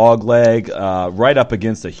double dog leg, right up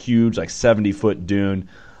against a huge 70-foot dune.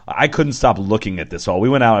 I couldn't stop looking at this hole. We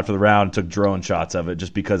went out after the round and took drone shots of it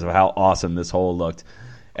just because of how awesome this hole looked.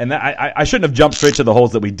 And I shouldn't have jumped straight to the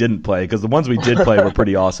holes that we didn't play, because the ones we did play were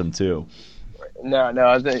pretty awesome too. No,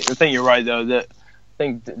 I think you're right though. That I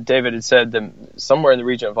think David had said that somewhere in the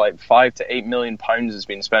region of £5 to £8 million has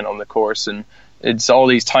been spent on the course, and it's all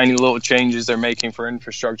these tiny little changes they're making for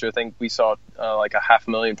infrastructure. I think we saw like a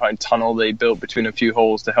 £500,000 tunnel they built between a few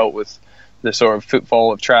holes to help with the sort of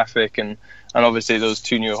footfall of traffic, and obviously those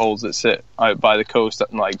 2 new holes that sit out by the coast,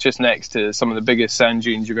 like just next to some of the biggest sand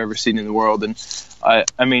dunes you've ever seen in the world. And I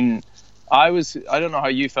don't know how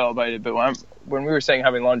you felt about it, but when we were saying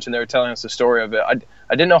having lunch and they were telling us the story of it, I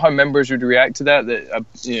didn't know how members would react to that.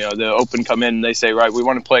 The Open come in and they say, right, we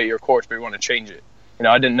want to play at your course, but we want to change it.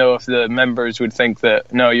 I didn't know if the members would think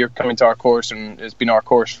that, no, you're coming to our course and it's been our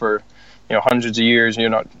course for hundreds of years,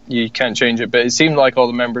 and you can't change it. But it seemed like all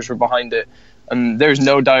the members were behind it. And there's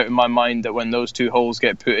no doubt in my mind that when those 2 holes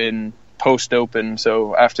get put in post-Open,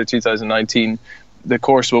 so after 2019, the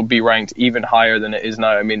course will be ranked even higher than it is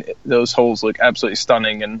now. I mean, those holes look absolutely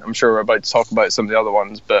stunning, and I'm sure we're about to talk about some of the other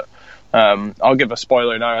ones, but I'll give a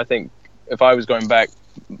spoiler now. I think if I was going back,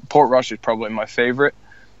 Portrush is probably my favourite.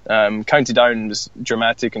 County Down was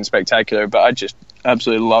dramatic and spectacular, but I just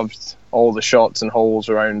absolutely loved all the shots and holes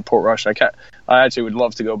around Portrush. I actually would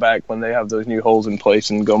love to go back when they have those new holes in place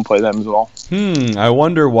and go and play them as well. I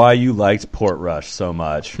wonder why you liked Portrush so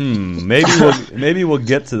much. Maybe we'll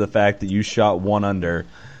get to the fact that you shot 1 under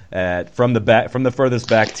from the furthest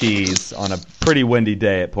back tees on a pretty windy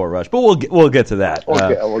day at Portrush. But we'll get to that.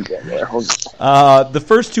 We'll get there. The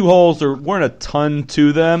first 2 holes there weren't a ton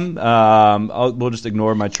to them. We'll just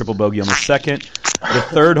ignore my triple bogey on the second. The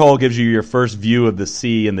third hole gives you your first view of the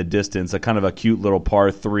sea in the distance, a kind of a cute little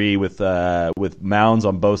par 3 with mounds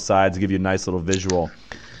on both sides to give you a nice little visual.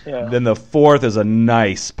 Yeah. Then the fourth is a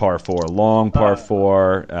nice par 4, long par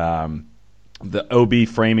 4, the OB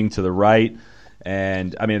framing to the right,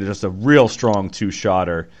 and I mean just a real strong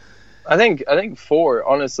 2-shotter. I think 4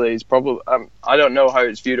 honestly is probably I don't know how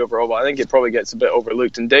it's viewed overall, but I think it probably gets a bit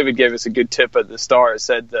overlooked. And David gave us a good tip at the start. It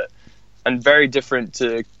said that, and very different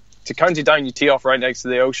to County Down, you tee off right next to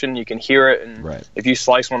the ocean, you can hear it, and if you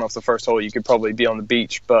slice one off the first hole, you could probably be on the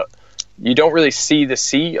beach, but you don't really see the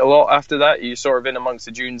sea a lot after that. You're sort of in amongst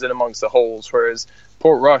the dunes, in amongst the holes, whereas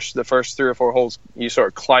Portrush, the first 3 or 4 holes, you sort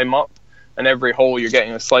of climb up, and every hole you're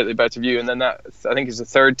getting a slightly better view. And then that, I think, is the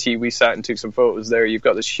third tee we sat and took some photos there. You've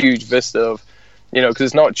got this huge vista of, because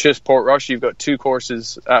it's not just Portrush, you've got 2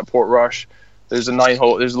 courses at Portrush. There's a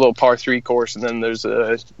 9-hole, there's a little par 3 course, and then there's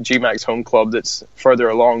a GMAX home club that's further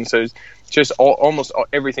along. So it's just almost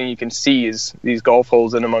everything you can see is these golf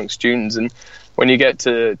holes in amongst dunes. And when you get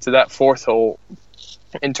to that 4th hole,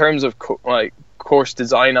 in terms of course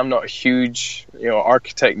design, I'm not a huge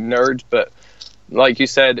architect nerd, but like you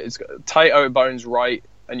said, it's tight out of bounds right,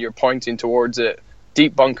 and you're pointing towards it.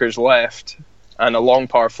 Deep bunkers left, and a long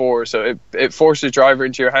par 4. So it forces driver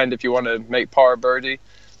into your hand if you want to make par birdie.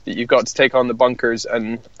 You've got to take on the bunkers,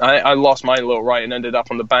 and I lost mine a little right and ended up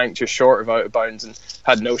on the bank just short of out of bounds and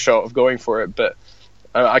had no shot of going for it. But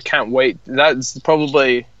I can't wait. That's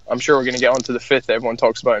probably, I'm sure we're going to get onto the 5th that everyone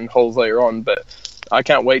talks about in holes later on, but I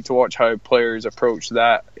can't wait to watch how players approach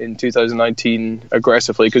that in 2019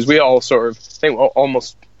 aggressively, because we all sort of think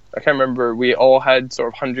almost, I can't remember, we all had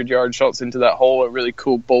sort of 100-yard shots into that hole, a really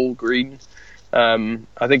cool bowl green.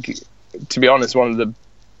 I think, to be honest, one of the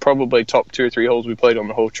probably top 2 or 3 holes we played on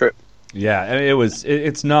the whole trip. Yeah, and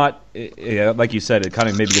it's not, like you said, it kind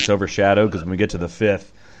of maybe gets overshadowed because when we get to the 5th,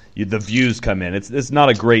 the views come in. It's not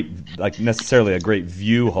a great, necessarily a great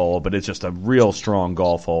view hole, but it's just a real strong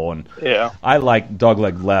golf hole. And I like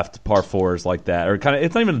dogleg left par 4s like that, or kind of,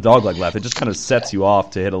 it's not even a dogleg left. It just kind of sets you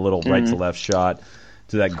off to hit a little right to left shot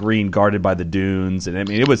to that green guarded by the dunes. And I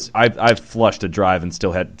mean, I've flushed a drive and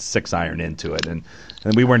still had 6-iron into it, and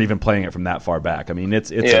we weren't even playing it from that far back. I mean,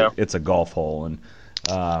 it's a golf hole,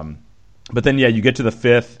 and but then you get to the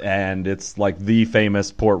 5th, and it's like the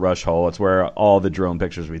famous Portrush hole. It's where all the drone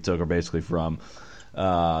pictures we took are basically from.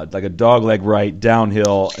 Like a dogleg right,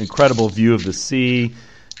 downhill, incredible view of the sea.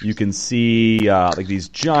 You can see like these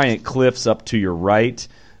giant cliffs up to your right.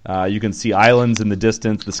 You can see islands in the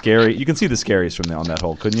distance. You can see the Skerries from on that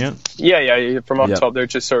hole, couldn't you? Yeah. From up top, they're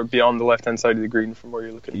just sort of beyond the left-hand side of the green from where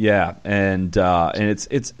you're looking. Yeah, and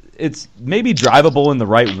it's maybe drivable in the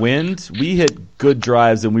right wind. We hit good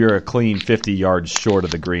drives, and we were a clean 50 yards short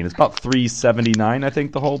of the green. It's about 379, I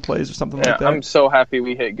think, the hole plays or something like that. I'm so happy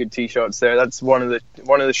we hit good tee shots there. That's one of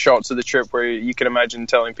the shots of the trip where you can imagine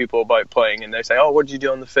telling people about playing, and they say, "Oh, what did you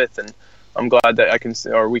do on the 5th?" And I'm glad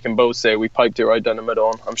that we can both say we piped it right down the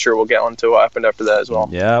middle. I'm sure we'll get onto what happened after that as well.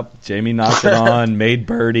 Yep, Jamie knocked it on, made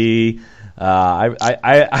birdie.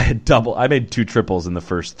 I made 2 triples in the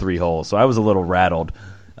first 3 holes, so I was a little rattled.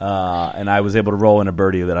 And I was able to roll in a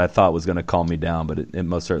birdie that I thought was going to calm me down, but it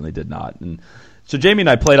most certainly did not. And so Jamie and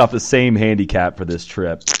I played off the same handicap for this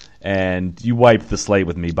trip, and you wiped the slate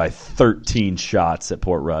with me by 13 shots at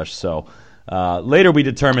Portrush. So later we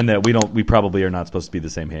determined that we probably are not supposed to be the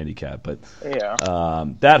same handicap. But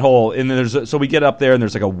that hole, and then so we get up there, and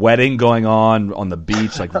there's like a wedding going on the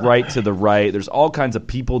beach, like right to the right. There's all kinds of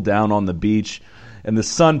people down on the beach, and the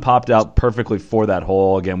sun popped out perfectly for that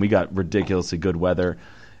hole. Again, we got ridiculously good weather.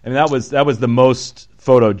 I mean, that was the most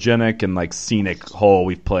photogenic and like scenic hole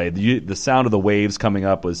we've played. The sound of the waves coming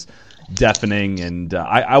up was deafening, and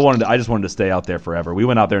I just wanted to stay out there forever. We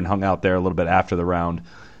went out there and hung out there a little bit after the round,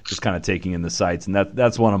 just kind of taking in the sights. And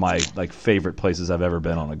that's one of my like favorite places I've ever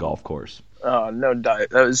been on a golf course. No doubt.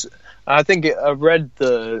 I think I read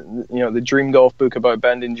the Dream Golf book about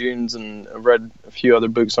Bandon Dunes, and I read a few other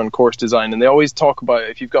books on course design, and they always talk about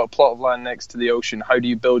if you've got a plot of land next to the ocean, how do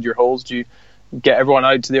you build your holes? Do you get everyone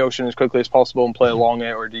out to the ocean as quickly as possible and play along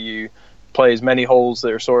it, or do you play as many holes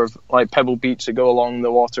that are sort of like Pebble Beach that go along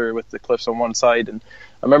the water with the cliffs on one side? And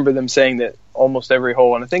I remember them saying that almost every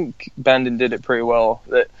hole, and I think Bandon did it pretty well,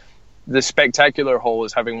 that the spectacular hole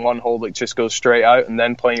is having one hole that just goes straight out and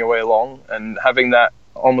then playing your way along, and having that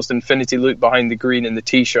almost infinity loop behind the green in the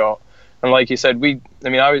tee shot. And like you said,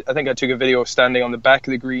 I think I took a video of standing on the back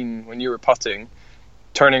of the green when you were putting,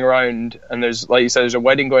 turning around, and there's, like you said, there's a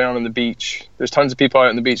wedding going on the beach. There's tons of people out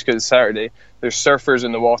on the beach because it's Saturday. There's surfers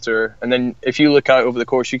in the water, and then if you look out over the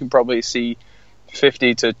course, you can probably see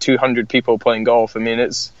 50 to 200 people playing golf. I mean,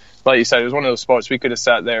 it's like you said, it was one of those spots we could have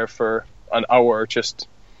sat there for an hour just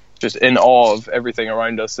in awe of everything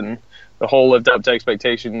around us, and the hole lived up to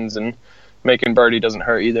expectations, and making birdie doesn't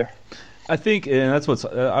hurt either. I think, and that's what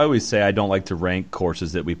I always say, I don't like to rank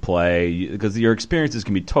courses that we play because your experiences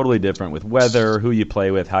can be totally different with weather, who you play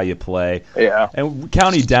with, how you play. Yeah. And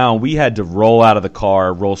County Down, we had to roll out of the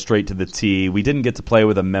car, roll straight to the tee. We didn't get to play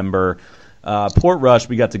with a member. Portrush,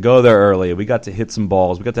 we got to go there early. We got to hit some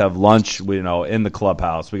balls. We got to have lunch, in the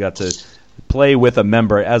clubhouse. We got to play with a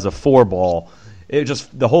member as a 4-ball. It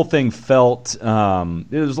just, the whole thing felt it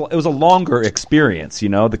was a longer experience.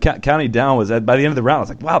 The County Down was by the end of the round, I was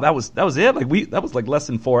like, wow, that was it. That was like less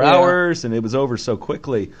than 4 hours, and it was over so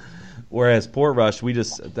quickly. Whereas Portrush, we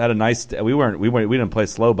just had a nice. We didn't play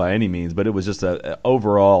slow by any means, but it was just a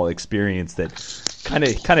overall experience that kind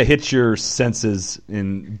of hits your senses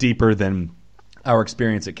in deeper than our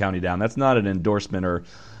experience at County Down. That's not an endorsement or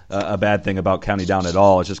a bad thing about County Down at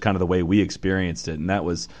all. It's just kind of the way we experienced it, and that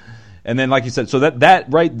was. And then, like you said, so that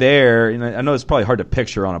right there, and I know it's probably hard to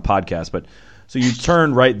picture on a podcast, but so you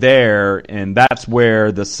turn right there, and that's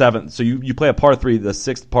where the 7th. So you play a par 3, the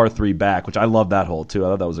 6th par 3 back, which I love that hole too. I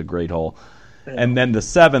thought that was a great hole. Yeah. And then the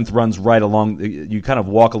 7th runs right along. You kind of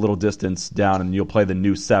walk a little distance down, and you'll play the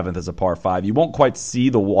new 7th as a par 5. You won't quite see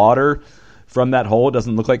the water from that hole. It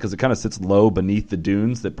doesn't look like, because it kind of sits low beneath the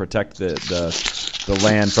dunes that protect the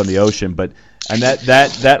land from the ocean, but. And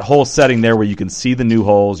that whole setting there where you can see the new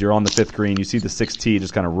holes, you're on the 5th green, you see the 6th tee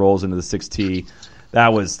just kind of rolls into the 6th tee.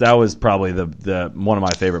 That was probably the one of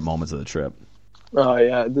my favorite moments of the trip. Oh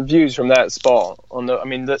yeah, the views from that spot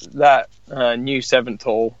that new 7th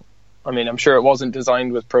hole. I mean, I'm sure it wasn't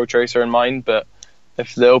designed with Pro Tracer in mind, but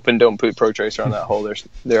if the Open don't put Pro Tracer on that hole,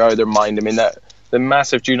 they're out of their mind. I mean, the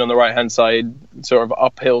massive dune on the right hand side, sort of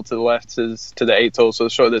uphill to the left is to the 8th hole, so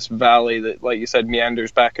sort of this valley that, like you said,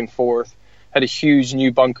 meanders back and forth. Had a huge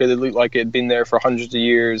new bunker that looked like it had been there for hundreds of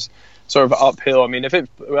years, sort of uphill. I mean, I think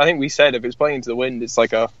we said if it's playing into the wind, it's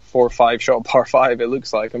like a 4 or 5 shot par 5. It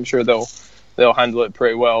looks like. I'm sure they'll handle it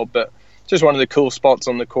pretty well. But just one of the cool spots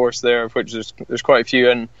on the course there, of which there's quite a few.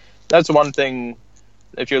 And that's one thing.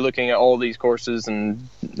 If you're looking at all these courses, and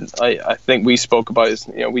I think we spoke about is,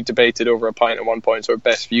 we debated over a pint at one point sort of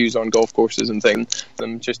best views on golf courses and things.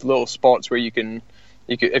 Just little spots where you could,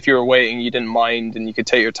 if you were waiting, you didn't mind, and you could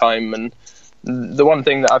take your time. And the one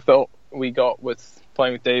thing that I felt we got with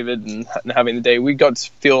playing with David and having the day, we got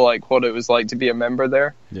to feel like what it was like to be a member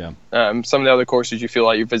there. Yeah. Some of the other courses you feel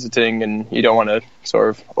like you're visiting and you don't want to sort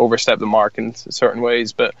of overstep the mark in certain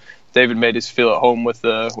ways, but David made us feel at home with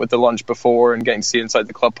the lunch before and getting to see inside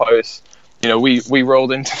the clubhouse. We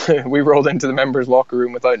rolled into the members' locker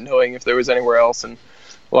room without knowing if there was anywhere else, and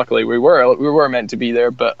luckily we were meant to be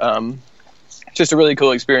there. But just a really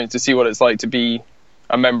cool experience to see what it's like to be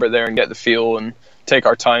a member there and get the feel and take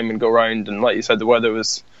our time and go around. And like you said, the weather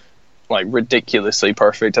was like ridiculously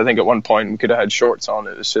perfect. I think at one point we could have had shorts on.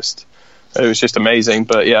 It was just amazing.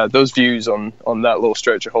 But yeah, those views on that little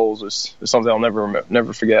stretch of holes was something I'll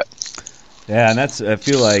never forget. Yeah, and I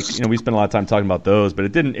feel like we spent a lot of time talking about those, but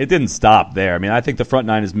it didn't stop there. I mean, I think the front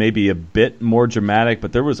 9 is maybe a bit more dramatic,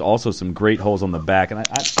 but there was also some great holes on the back. And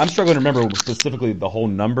I'm struggling to remember specifically the whole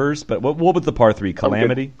numbers, but what was the par 3?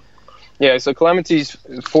 Calamity? Yeah, so Calamity's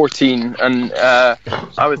 14, and I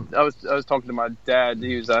was talking to my dad.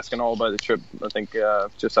 He was asking all about the trip, I think,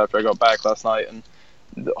 just after I got back last night, and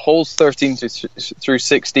the holes 13 through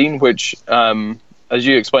 16, which, as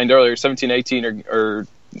you explained earlier, 17, 18 are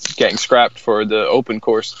getting scrapped for the Open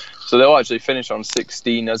course, so they'll actually finish on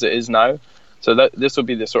 16 as it is now. So this will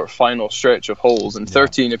be the sort of final stretch of holes, and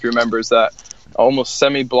 13, if you remember, is that almost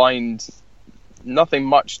semi-blind nothing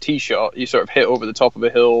much tee shot. You sort of hit over the top of a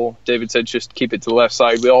hill. David said just keep it to the left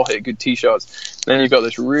side. We all hit good tee shots. Then you've got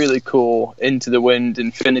this really cool into the wind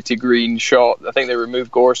infinity green shot. I think they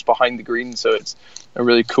removed gorse behind the green, so it's a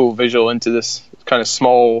really cool visual into this kind of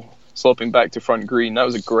small sloping back to front green. That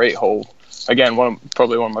was a great hole. Again,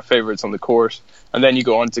 probably one of my favorites on the course. And then you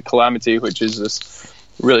go on to Calamity, which is this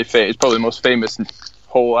really it's probably the most famous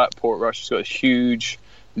hole at Portrush. It's got a huge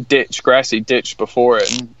ditch, grassy ditch before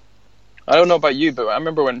it. And I don't know about you, but I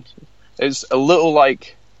remember when it was a little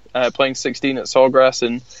like playing 16 at Sawgrass,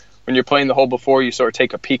 and when you're playing the hole before, you sort of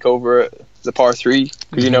take a peek over at the par 3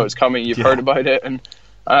 because you know it's coming, you've heard about it. And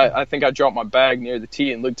I think I dropped my bag near the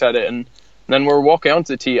tee and looked at it, and then we're walking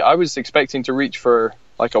onto the tee. I was expecting to reach for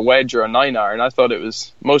like a wedge or a 9-iron. I thought it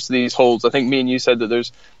was most of these holes. I think me and you said that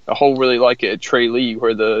there's a hole really like it at Tralee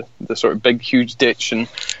where the sort of big huge ditch and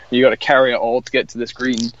you got to carry it all to get to this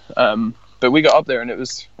green. But we got up there and it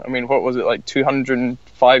was, I mean, what was it, like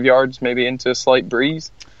 205 yards maybe into a slight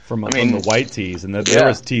breeze from the white tees, and there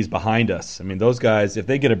was tees behind us. I mean, those guys, if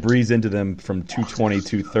they get a breeze into them from 220,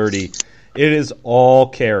 230, it is all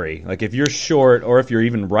carry. Like if you're short or if you're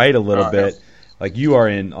even right a little bit, like you are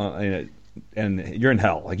and you're in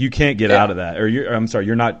hell. Like you can't get out of that,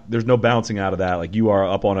 you're not. There's no bouncing out of that. Like you are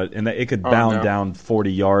up on it, and it could bound down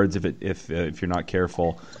 40 yards if you're not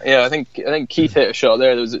careful. Yeah, I think Keith hit a shot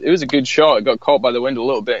there. It was a good shot. It got caught by the wind a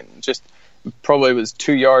little bit. Just probably was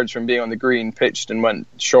 2 yards from being on the green, pitched and went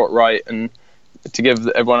short right. And to give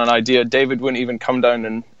everyone an idea, David wouldn't even come down,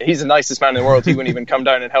 and he's the nicest man in the world. He wouldn't even come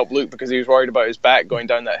down and help Luke because he was worried about his back going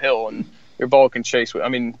down that hill. And your ball can chase. I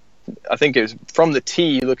mean, I think it was from the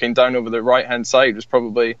tee looking down over the right-hand side was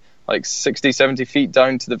probably like 60, 70 feet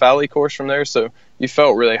down to the valley course from there. So you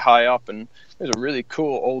felt really high up, and it was a really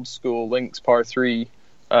cool old-school links par 3.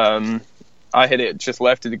 I hit it just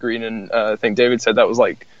left of the green, and I think David said that was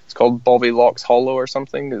like, it's called Bobby Locke's Hollow or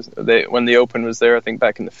something. When the Open was there, I think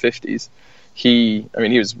back in the 50s, he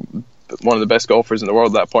was one of the best golfers in the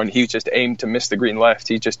world at that point. He just aimed to miss the green left.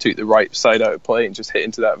 He just took the right side out of play and just hit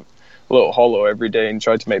into that little hollow every day and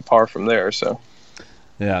tried to make par from there. So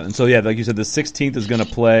like you said, the 16th is going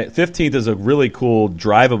to play. 15th is a really cool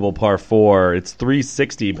drivable par 4. It's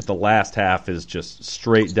 360, but the last half is just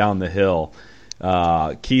straight down the hill.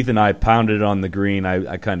 Keith and I pounded it on the green. I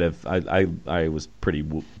was pretty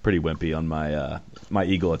wimpy on my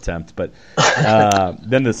eagle attempt, but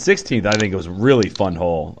then the 16th I think it was a really fun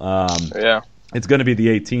hole. It's going to be the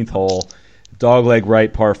 18th hole. Dogleg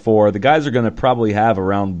right par 4. The guys are going to probably have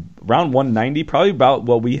around 190, probably about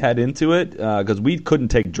what we had into it, because we couldn't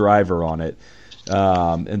take driver on it,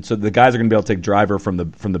 and so the guys are going to be able to take driver from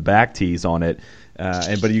the back tees on it,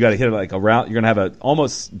 but you got to hit it like around. You're going to have a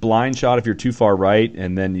almost blind shot if you're too far right,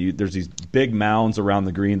 and then there's these big mounds around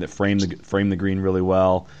the green that frame the green really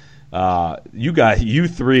well. You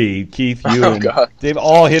three, Keith, you and Dave,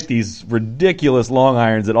 all hit these ridiculous long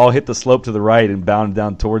irons that all hit the slope to the right and bounded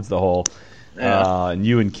down towards the hole. And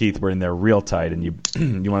you and Keith were in there real tight, and you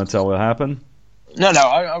want to tell what happened? No,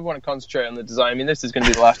 I want to concentrate on the design. I mean, this is going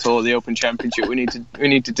to be the last hole of the Open Championship. We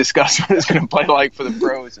need to discuss what it's going to play like for the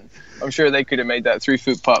pros, and I'm sure they could have made that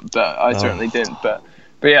 3-foot putt, but I certainly didn't. But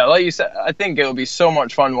yeah, like you said, I think it'll be so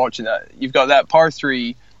much fun watching that. You've got that par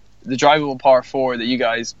 3, the drivable par 4 that you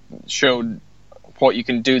guys showed what you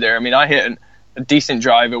can do there. I mean, I hit a decent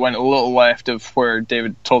drive. It went a little left of where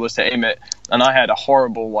David told us to aim it, and I had a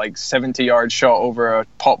horrible 70-yard shot over a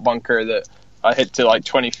pot bunker that I hit to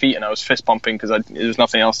 20 feet, and I was fist pumping because there was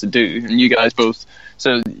nothing else to do. And you guys both,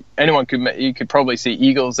 so anyone you could probably see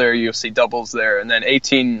eagles there, you'll see doubles there, and then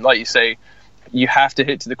 18, like you say, you have to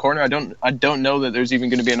hit to the corner. I don't know that there's even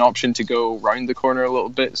going to be an option to go round the corner a little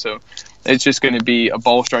bit, so it's just going to be a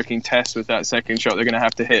ball striking test with that second shot. They're going to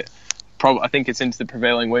have to hit. I think it's into the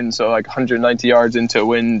prevailing wind, so 190 yards into a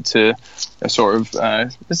wind to a sort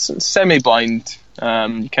of semi-blind.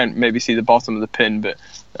 You can't maybe see the bottom of the pin,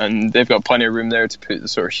 and they've got plenty of room there to put the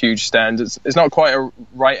sort of huge stand. It's not quite a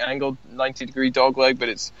right-angled 90-degree dog leg, but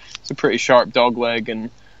it's a pretty sharp dog leg,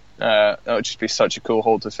 and that would just be such a cool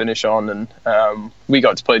hole to finish on. And we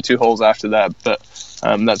got to play 2 holes after that, but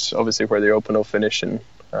that's obviously where the Open will finish, and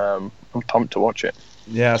I'm pumped to watch it.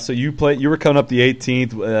 Yeah, so you were coming up the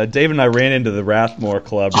 18th. Dave and I ran into the Rathmore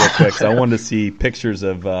Club real quick, so I wanted to see pictures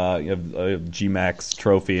of G-Max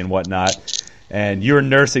trophy and whatnot. And you were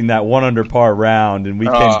nursing that 1 under par round, and we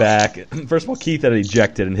came back. First of all, Keith had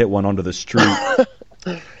ejected and hit one onto the street.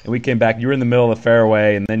 And we came back. You were in the middle of the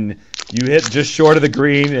fairway, and then you hit just short of the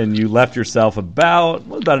green, and you left yourself about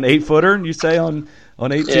an 8-footer, you say, on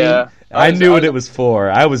 18? Yeah. I knew what it was for.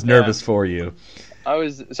 I was nervous for you. I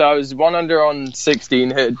was 1 under on 16,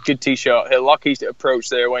 hit a good tee shot, hit a lucky approach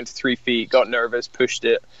there, went to 3 feet, got nervous, pushed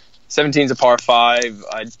it. 17's a par 5.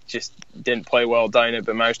 I just didn't play well down it,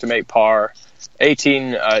 but managed to make par.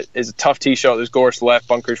 18 is a tough tee shot. There's gorse left,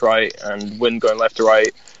 bunkers right, and wind going left to right,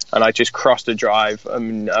 and I just crossed the drive. I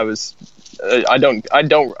mean, I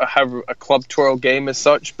don't have a club twirl game as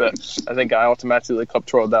such, but I think I automatically club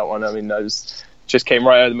twirled that one. I mean, just came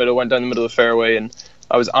right out of the middle, went down the middle of the fairway, and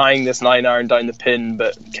I was eyeing this 9-iron down the pin,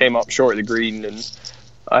 but came up short of the green, and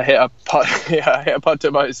I hit a putt. Yeah, I hit a putt to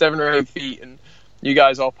about 7 or 8 feet, and you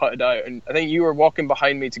guys all putted out. And I think you were walking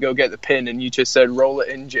behind me to go get the pin, and you just said, "Roll it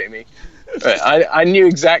in, Jamie." Right, I knew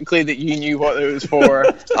exactly that you knew what it was for.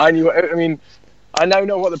 I now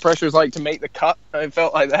know what the pressure is like to make the cut. I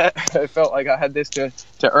felt like that. I felt like I had this to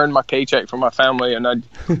earn my paycheck for my family, and I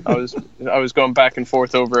was going back and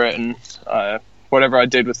forth over it, and whatever I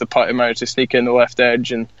did with the putt, I managed to sneak in the left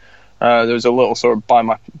edge, and there was a little sort of by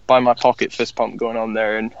my pocket fist pump going on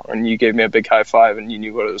there, and you gave me a big high five, and you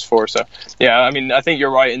knew what it was for. So yeah, I mean, I think you're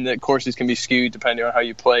right in that courses can be skewed depending on how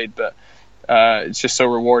you played, but it's just so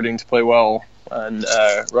rewarding to play well and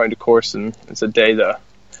round a course, and it's a day that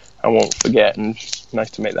I won't forget, and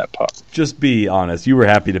nice to make that putt. Just be honest. You were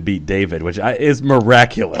happy to beat David, which is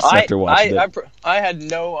miraculous after watching it. I had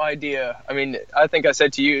no idea. I mean, I think I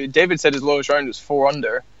said to you, David said his lowest round was 4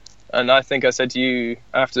 under, and I think I said to you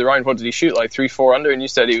after the round, what did he shoot, like 3-4 under, and you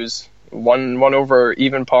said he was one over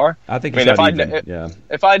even par. I think if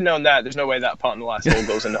I'd known that, there's no way that putt in the last hole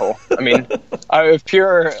goes in the hole. I mean, out of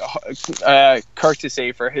pure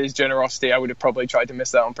courtesy for his generosity, I would have probably tried to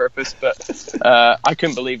miss that on purpose, but I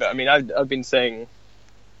couldn't believe it. I mean, I've been saying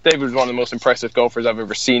David was one of the most impressive golfers I've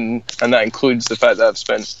ever seen, and that includes the fact that I've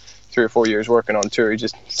spent 3 or 4 years working on tour. He's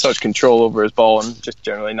just such control over his ball, and just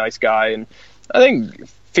generally a nice guy, and I think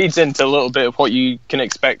feeds into a little bit of what you can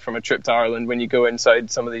expect from a trip to Ireland when you go inside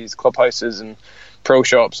some of these clubhouses and pro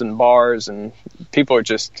shops and bars, and people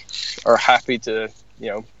are happy to,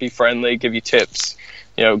 be friendly, give you tips,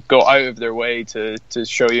 go out of their way to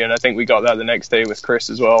show you. And I think we got that the next day with Chris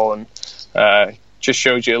as well, and just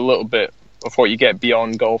shows you a little bit of what you get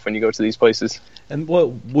beyond golf when you go to these places. And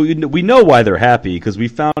we know why they're happy, because we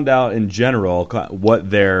found out in general what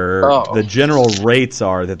the general rates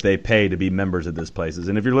are that they pay to be members of these places.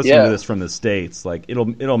 And if you're listening to this from the States, like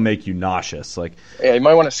it'll make you nauseous. Like, yeah, you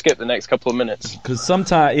might want to skip the next couple of minutes, because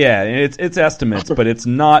sometimes it's estimates, but it's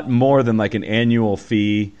not more than like an annual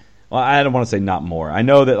fee. Well, I don't want to say not more. I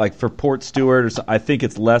know that like for Port Stewart, I think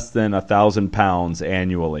it's less than £1,000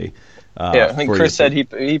 annually. I think Chris said he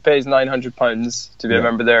pays £900 to be a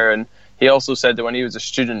member there, and he also said that when he was a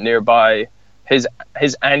student nearby, his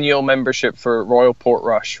annual membership for Royal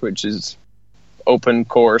Portrush, which is open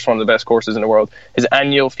course, one of the best courses in the world, his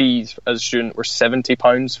annual fees as a student were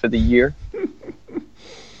 £70 for the year.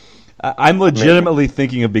 I'm legitimately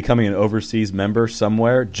thinking of becoming an overseas member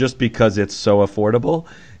somewhere just because it's so affordable,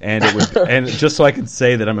 and and just so I can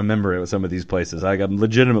say that I'm a member of some of these places. I'm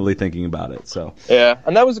legitimately thinking about it. So yeah,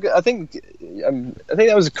 and that was, I think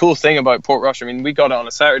that was a cool thing about Portrush. I mean, we got it on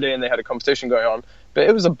a Saturday and they had a competition going on, but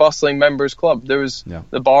it was a bustling members club. There was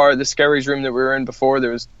the bar, the Skerries room that we were in before. There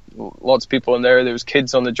was lots of people in there. There was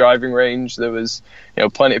kids on the driving range. There was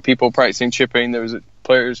plenty of people practicing chipping. There was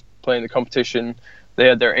players playing the competition. They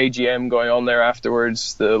had their AGM going on there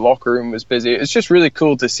afterwards. The locker room was busy. It's just really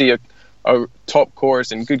cool to see a top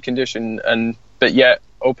course in good condition, but yet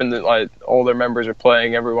open that, like, all their members are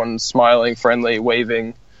playing. Everyone's smiling, friendly,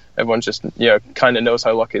 waving. Everyone just kind of knows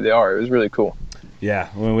how lucky they are. It was really cool. Yeah,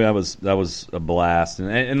 that was a blast.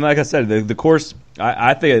 And like I said, the course,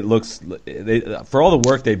 I think it looks, for all the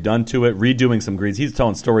work they've done to it, redoing some greens. He's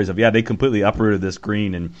telling stories of they completely uprooted this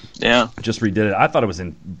green and just redid it. I thought it was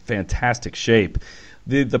in fantastic shape.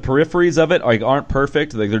 The peripheries of it aren't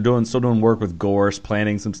perfect. Like, they're still doing work with gorse,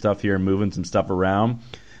 planting some stuff here and moving some stuff around.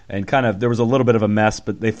 And kind of there was a little bit of a mess,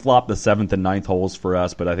 but they flopped the 7th and 9th holes for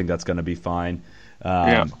us. But I think that's going to be fine.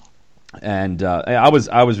 And I was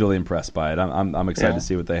really impressed by it. I'm excited to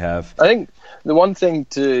see what they have. I think the one thing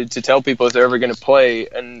to tell people if they're ever going to play,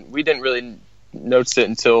 and we didn't really notice it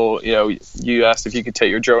until you asked if you could take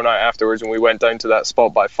your drone out afterwards, and we went down to that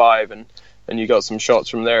spot by 5, and you got some shots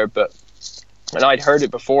from there. And I'd heard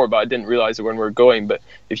it before, but I didn't realize it when we were going. But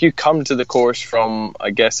if you come to the course from,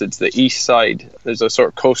 I guess it's the east side, there's a sort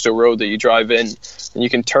of coastal road that you drive in, and you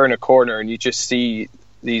can turn a corner and you just see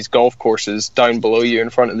these golf courses down below you in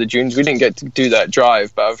front of the dunes. We didn't get to do that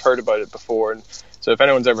drive, but I've heard about it before. And so if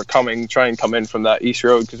anyone's ever coming, try and come in from that east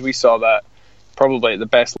road, because we saw that probably at the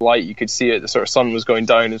best light you could see it. The sort of sun was going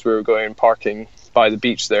down as we were going parking by the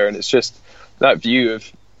beach there, and it's just that view of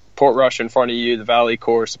Portrush in front of you, the Valley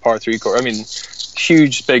course, the par 3 course. I mean,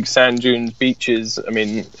 huge big sand dunes, beaches. I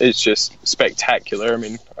mean, it's just spectacular. I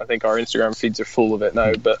mean, I think our Instagram feeds are full of it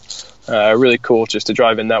now, but really cool just to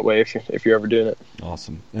drive in that way if you're ever doing it.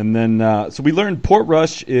 Awesome. And then so we learned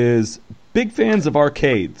Portrush is big fans of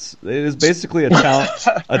arcades. It is basically a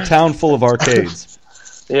town full of arcades.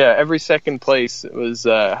 Yeah, every second place was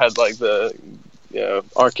had like the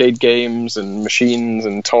arcade games and machines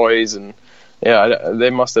and toys, and they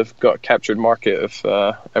must have got a captured market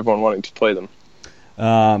of everyone wanting to play them.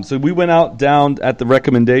 So we went out down at the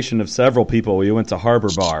recommendation of several people. We went to Harbor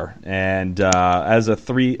Bar, and as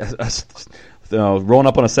rolling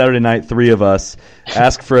up on a Saturday night, 3 of us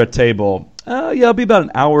asked for a table. It'll be about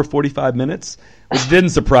an hour, 45 minutes, which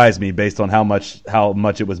didn't surprise me based on how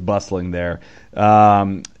much it was bustling there.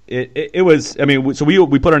 It was. I mean, so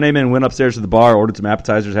we put our name in, went upstairs to the bar, ordered some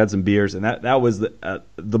appetizers, had some beers, and that was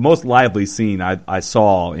the most lively scene I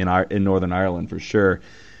saw in Northern Ireland for sure.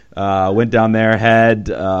 Went down there, had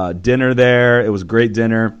dinner there. It was a great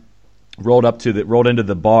dinner. Rolled into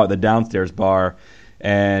the bar, the downstairs bar,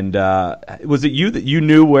 and was it you that you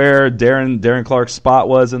knew where Darren Clark's spot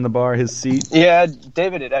was in the bar, his seat? Yeah,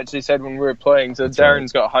 David had actually said when we were playing. So that's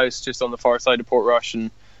Darren's got a house just on the far side of Portrush,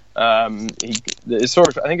 and it's sort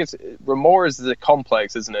of, I think it's Ramore is the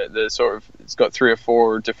complex, isn't it? It's got 3 or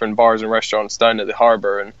 4 different bars and restaurants down at the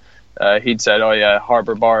harbour, and he'd said, "Oh yeah,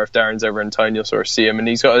 Harbour Bar. If Darren's ever in town, you'll sort of see him." And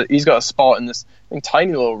he's got a spot in this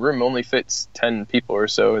tiny little room, only fits 10 people or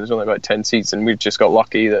so. There's only about 10 seats, and we just got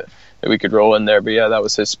lucky that we could roll in there. But yeah, that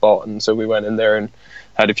was his spot, and so we went in there and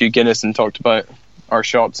had a few Guinness and talked about our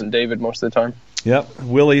shots and David most of the time. Yep,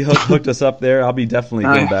 Willie hooked us up there. I'll be definitely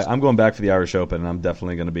going back. I'm going back for the Irish Open, and I'm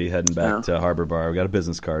definitely going to be heading back to Harbor Bar. We got a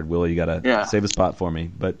business card. Willie, you got to save a spot for me.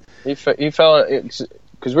 But he fell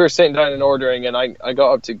because we were sitting down and ordering, and I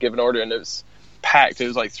got up to give an order, and it was packed. It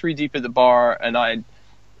was like 3 deep at the bar, and I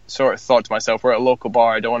sort of thought to myself, we're at a local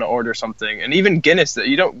bar, I don't want to order something. And even Guinness,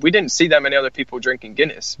 we didn't see that many other people drinking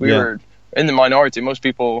Guinness. We were in the minority. Most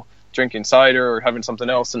people drinking cider or having something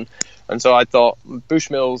else, and so I thought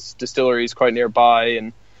Bushmills Distillery is quite nearby,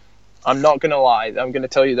 and I'm not going to lie, I'm going to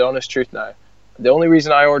tell you the honest truth now. The only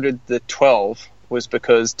reason I ordered the 12 was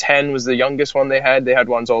because 10 was the youngest one they had. They had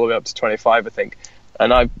ones all the way up to 25, I think.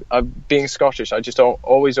 And I being Scottish, I just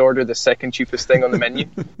always order the second cheapest thing on the menu.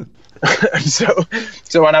 so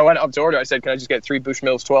when I went up to order, I said, "Can I just get 3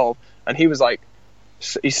 Bushmills 12?" And he was like,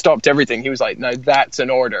 he stopped everything. He was like, "No, that's an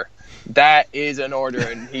order. That is an order."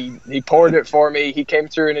 And he poured it for me. He came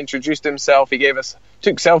through and introduced himself. He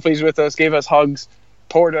took selfies with us, gave us hugs,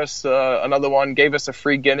 poured us another one, gave us a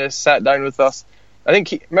free Guinness, sat down with us. I think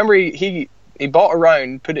he bought a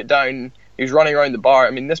round, put it down. He was running around the bar. I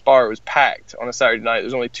mean, this bar was packed on a Saturday night. There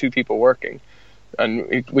was only 2 people working,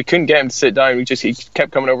 and we couldn't get him to sit down. He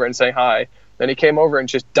kept coming over and saying hi. Then he came over and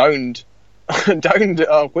just downed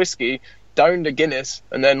whiskey, downed a Guinness,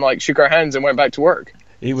 and then shook our hands and went back to work.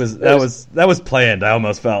 That was planned. I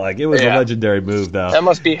almost felt like it was a legendary move, though. That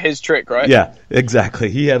must be his trick, right? Yeah,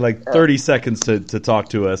 exactly. He had 30 seconds to talk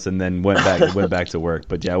to us, and then went back to work.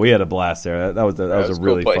 But yeah, we had a blast there. That was a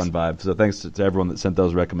really fun vibe. So thanks to everyone that sent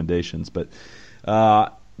those recommendations. But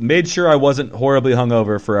made sure I wasn't horribly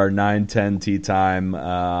hungover for our 9:10 tee time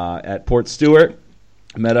at Port Stewart.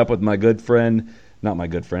 Met up with my good friend. Not my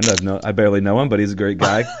good friend. I barely know him, but he's a great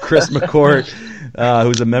guy. Chris McCourt,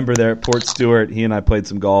 who's a member there at Port Stewart. He and I played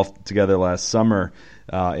some golf together last summer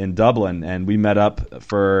in Dublin, and we met up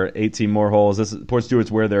for 18 more holes. Port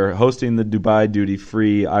Stewart's where they're hosting the Dubai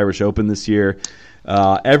Duty-Free Irish Open this year.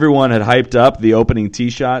 Everyone had hyped up the opening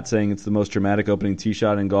tee shot, saying it's the most dramatic opening tee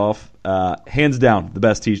shot in golf. Hands down, the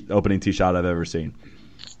best opening tee shot I've ever seen.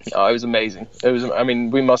 Oh, it was amazing.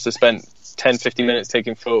 We must have spent 10-15 minutes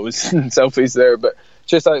taking photos and selfies there, but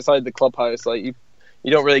just outside the clubhouse, you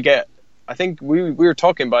don't really get. I think we were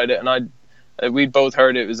talking about it, and we'd both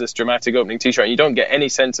heard it was this dramatic opening tee shot. You don't get any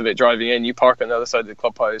sense of it driving in. You park on the other side of the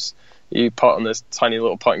clubhouse, you putt on this tiny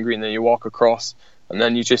little putting green, then you walk across, and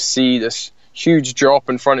then you just see this huge drop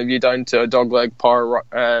in front of you down to a dogleg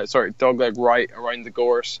right around the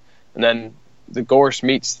gorse, and then the gorse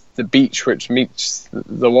meets the beach, which meets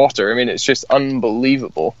the water. I mean, it's just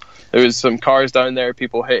unbelievable. There was some cars down there,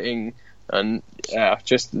 people hitting, and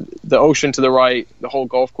just the ocean to the right, the whole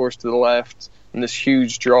golf course to the left, and this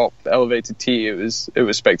huge drop, elevated tee. It was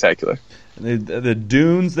spectacular. The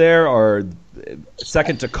dunes there are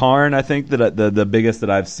second to Cairn, I think, the biggest that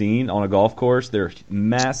I've seen on a golf course. They're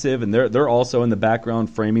massive, and they're also in the background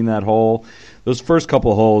framing that hole. Those first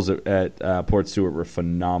couple of holes at Port Stewart were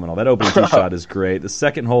phenomenal. That opening tee shot is great. The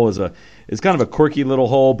second hole is kind of a quirky little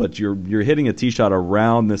hole, but you're hitting a tee shot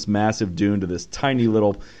around this massive dune to this tiny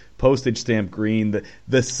little postage stamp green.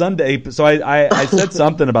 The Sunday. So I said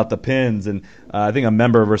something about the pins, and I think a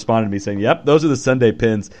member responded to me saying, "Yep, those are the Sunday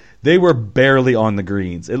pins." They were barely on the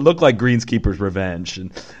greens. It looked like greenskeeper's revenge,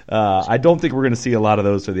 and I don't think we're going to see a lot of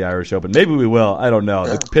those for the Irish Open. Maybe we will. I don't know.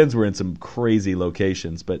 The pins were in some crazy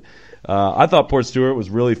locations, but I thought Port Stewart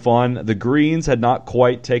was really fun. The greens had not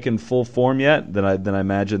quite taken full form yet. Then I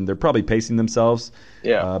imagine they're probably pacing themselves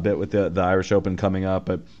a bit with the Irish Open coming up,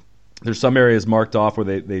 but there's some areas marked off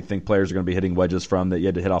where they think players are going to be hitting wedges from that you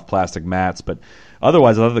had to hit off plastic mats. But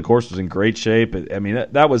otherwise, I thought the course was in great shape. I mean,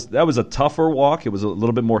 that was a tougher walk. It was a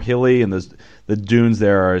little bit more hilly, and the dunes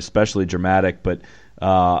there are especially dramatic. But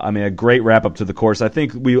I mean, a great wrap up to the course. I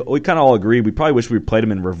think we kind of all agree. We probably wish we played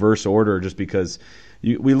them in reverse order, just because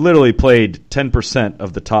we literally played 10%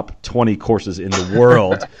 of the top 20 courses in the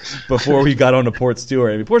world before we got on to Port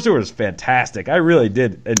Stewart. I mean, Port Stewart was fantastic. I really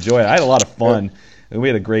did enjoy it. I had a lot of fun. And we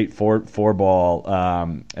had a great four ball,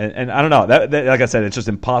 and I don't know. That, like I said, it's just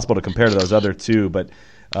impossible to compare to those other two. But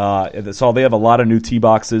so they have a lot of new tee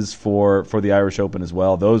boxes for the Irish Open as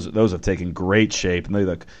well. Those have taken great shape, and they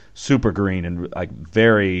look super green and like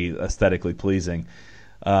very aesthetically pleasing.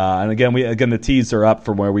 And again, the tees are up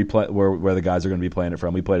from where we play, where the guys are going to be playing it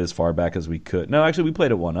from. We played as far back as we could. No, actually, we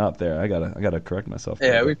played it one up there. I gotta correct myself.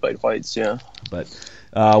 Yeah, we played whites. Yeah. But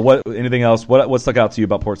anything else? What stuck out to you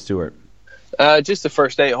about Port Stewart? Just the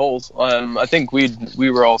first 8 holes. I think we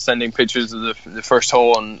were all sending pictures of the first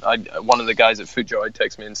hole, and one of the guys at FootJoy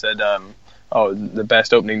texted me and said, the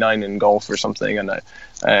best opening 9 in golf or something, and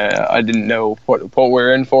I didn't know what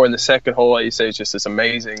we're in for. In the second hole, like you say, it's just this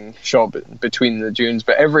amazing shot between the dunes,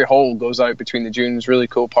 but every hole goes out between the dunes, really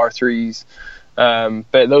cool par 3s.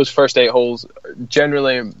 But those first 8 holes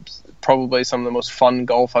generally probably some of the most fun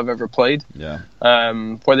golf I've ever played. Yeah.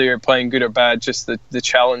 Whether you're playing good or bad, just the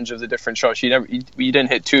challenge of the different shots. You didn't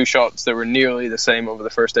hit 2 shots that were nearly the same over the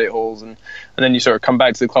first 8 holes, and then you sort of come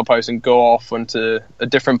back to the clubhouse and go off onto a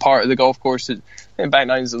different part of the golf course. Back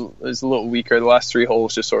nine is a little weaker. The last 3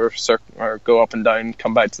 holes just sort of go up and down,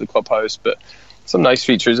 come back to the clubhouse, but some nice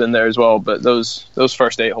features in there as well. But those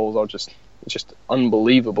first 8 holes are just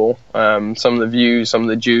unbelievable. Some of the views, some of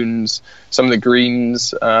the dunes, some of the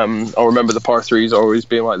greens. I'll remember the par 3s always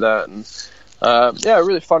being like that. And a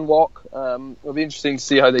really fun walk. It'll be interesting to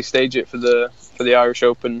see how they stage it for the Irish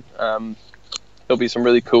Open. There'll be some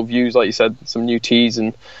really cool views, like you said, some new tees,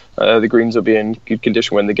 and the greens will be in good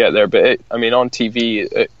condition when they get there. But on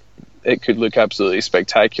TV, it could look absolutely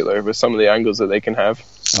spectacular with some of the angles that they can have.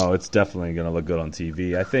 Oh, it's definitely going to look good on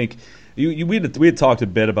TV. I think we had talked a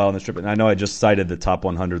bit about on this trip, and I know I just cited the top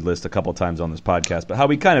 100 list a couple times on this podcast, but how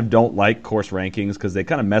we kind of don't like course rankings because they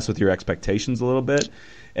kind of mess with your expectations a little bit.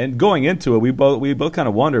 And going into it, we both kind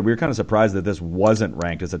of wondered. We were kind of surprised that this wasn't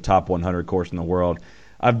ranked as a top 100 course in the world.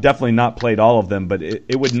 I've definitely not played all of them, but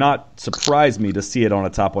it would not surprise me to see it on a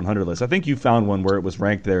top 100 list. I think you found one where it was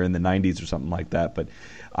ranked there in the 90s or something like that, but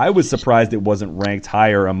I was surprised it wasn't ranked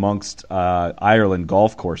higher amongst Ireland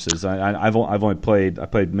golf courses. I've only played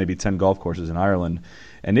maybe 10 golf courses in Ireland,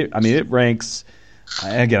 and it ranks.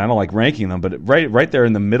 Again, I don't like ranking them, but right there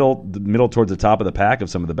in the middle towards the top of the pack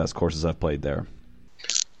of some of the best courses I've played there.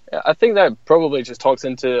 I think that probably just talks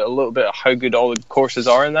into a little bit of how good all the courses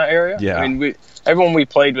are in that area. Yeah. I mean, everyone we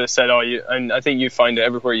played with said, and I think you find it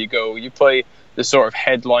everywhere you go. You play the sort of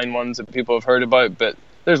headline ones that people have heard about, but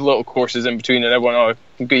there's little courses in between, and everyone,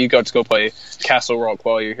 you got to go play Castle Rock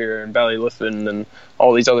while you're here, and Ballyliffin, and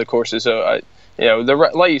all these other courses. So,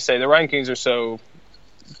 like you say, the rankings are so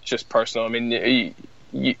just personal. I mean,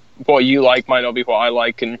 what you like might not be what I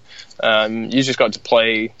like, and you just got to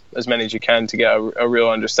play as many as you can to get a real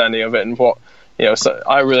understanding of it. And so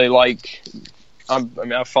I really like.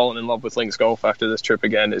 I've fallen in love with links golf after this trip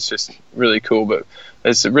again. It's just really cool, but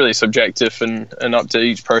it's really subjective and up to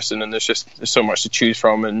each person. And there's so much to choose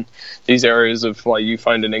from. And these areas of like you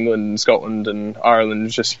find in England and Scotland and Ireland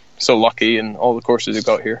is just so lucky, and all the courses you've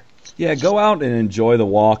got here. Yeah, go out and enjoy the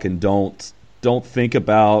walk, and don't think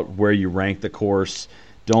about where you rank the course.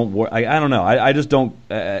 I don't know. I just don't.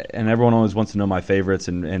 And everyone always wants to know my favorites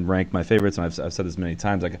and rank my favorites. And I've said this many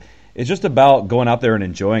times. Like, it's just about going out there and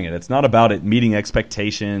enjoying it. It's not about it meeting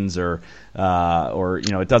expectations or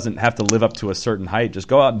it doesn't have to live up to a certain height. Just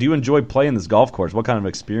go out. Do you enjoy playing this golf course? What kind of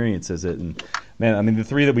experience is it? And man, I mean, the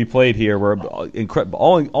 3 that we played here were incredible,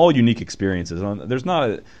 all unique experiences. There's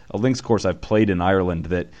not a links course I've played in Ireland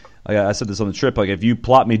that. Like I said this on the trip. Like, if you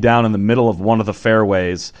plot me down in the middle of one of the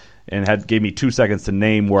fairways and gave me 2 seconds to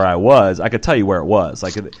name where I was, I could tell you where it was.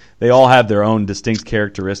 Like, they all have their own distinct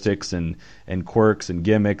characteristics and quirks and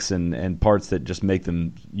gimmicks and parts that just make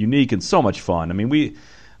them unique and so much fun. I mean,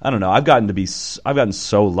 I don't know. I've gotten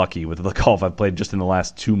so lucky with the golf I've played just in the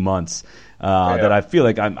last 2 months that I feel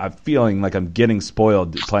like I'm feeling like I'm getting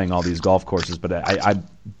spoiled playing all these golf courses. But I'm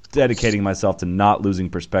dedicating myself to not losing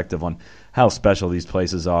perspective on how special these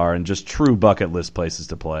places are and just true bucket list places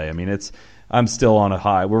to play. I mean, I'm still on a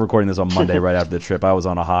high. We're recording this on Monday right after the trip. I was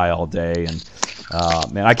on a high all day, and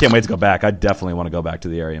man, I can't wait to go back. I definitely want to go back to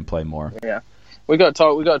the area and play more. Yeah. We got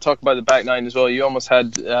to talk about the back nine as well. You almost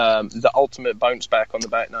had the ultimate bounce back on the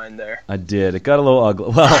back nine there. I did. It got a little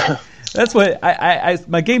ugly. Well, that's what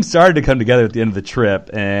my game started to come together at the end of the trip,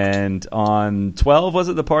 and on 12 was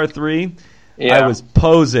it the par 3? Yeah. I was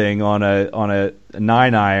posing on a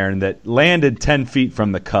 9-iron that landed 10 feet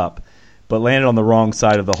from the cup, but landed on the wrong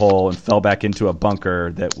side of the hole and fell back into a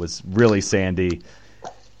bunker that was really sandy.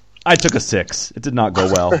 I took a 6. It did not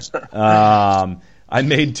go well. I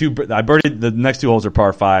birdied the next 2 holes are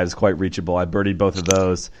par 5s, quite reachable. I birdied both of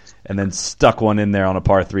those and then stuck one in there on a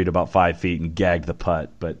par 3 to about 5 feet and gagged the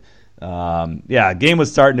putt. But game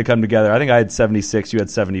was starting to come together. I think I had 76, you had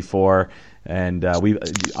 74, and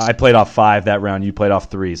I played off 5 that round. You played off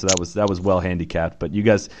 3, so that was well handicapped. But you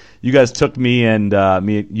guys took me and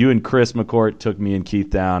you and Chris McCourt took me and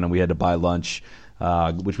Keith down, and we had to buy lunch.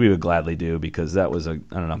 Which we would gladly do because that was a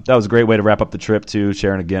great way to wrap up the trip too.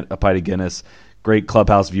 Sharing a pint of Guinness, great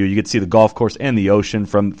clubhouse view. You could see the golf course and the ocean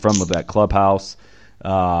from that clubhouse.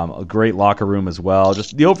 A great locker room as well.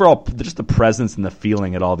 Just the overall, just the presence and the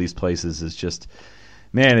feeling at all these places is just,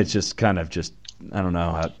 man, it's just kind of just, I don't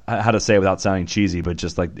know how to say it without sounding cheesy, but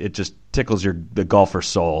just like it just tickles the golfer's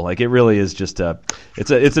soul. Like it really is just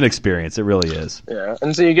it's an experience. It really is. Yeah,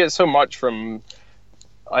 and so you get so much from.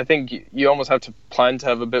 I think you almost have to plan to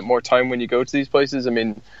have a bit more time when you go to these places. I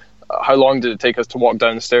mean, how long did it take us to walk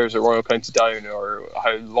down the stairs at Royal County Down, or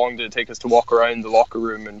how long did it take us to walk around the locker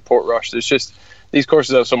room in Portrush? There's just these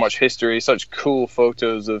courses have so much history, such cool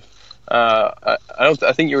photos of. I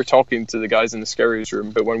think you were talking to the guys in the Skerries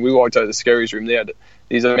room, but when we walked out of the Skerries room, they had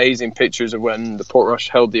these amazing pictures of when the Portrush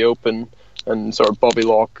held the Open and sort of Bobby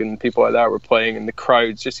Locke and people like that were playing, and the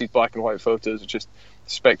crowds. Just these black and white photos are just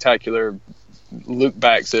spectacular. Look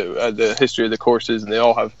backs at the history of the courses, and they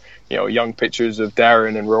all have young pictures of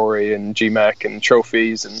Darren and Rory and GMAC and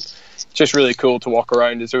trophies, and just really cool to walk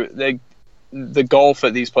around. The golf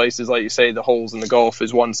at these places, like you say, the holes in the golf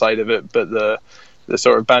is one side of it, but the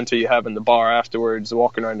sort of banter you have in the bar afterwards, the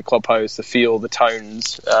walking around the clubhouse, the feel, the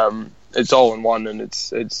towns, it's all in one, and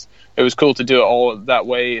it was cool to do it all that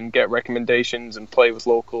way and get recommendations and play with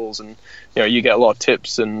locals, and you get a lot of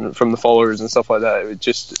tips and from the followers and stuff like that. It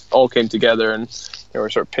just all came together, and we're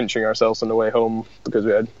sort of pinching ourselves on the way home because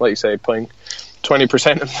we had, like you say, playing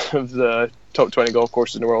 20% of the top 20 golf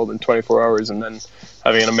courses in the world in 24 hours, and then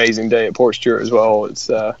having an amazing day at Port Stewart as well. It's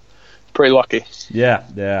pretty lucky. Yeah,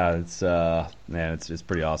 it's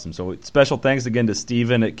pretty awesome. So special thanks again to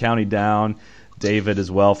Steven at County Down, David as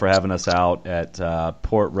well for having us out at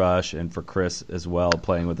Port Rush, and for Chris as well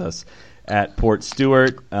playing with us at Port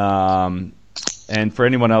Stewart. And for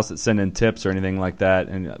anyone else that's sending tips or anything like that,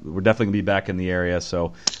 and we're definitely going to be back in the area,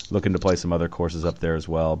 so looking to play some other courses up there as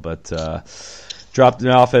well. But dropped it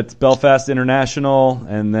off at Belfast International,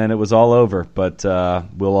 and then it was all over. But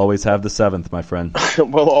we'll always have the 7th, my friend.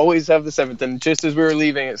 We'll always have the 7th, and just as we were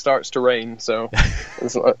leaving, it starts to rain. So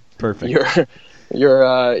it's perfect.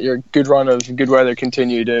 Your good run of good weather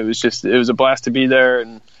continued. It was a blast to be there,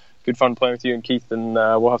 and good fun playing with you and Keith, and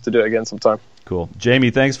we'll have to do it again sometime. Cool.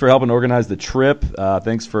 Jamie, thanks for helping organize the trip.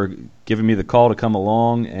 Thanks for giving me the call to come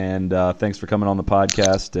along, and thanks for coming on the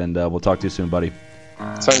podcast, and we'll talk to you soon, buddy.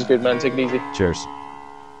 Sounds good, man. Take it easy. Cheers.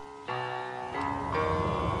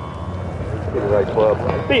 Be the right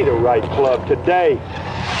club. Be the right club today.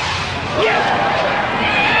 Yes!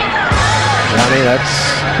 Johnny, that's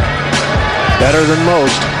better than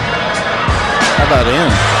most. How about in?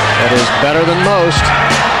 That is better than most.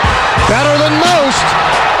 Better than most!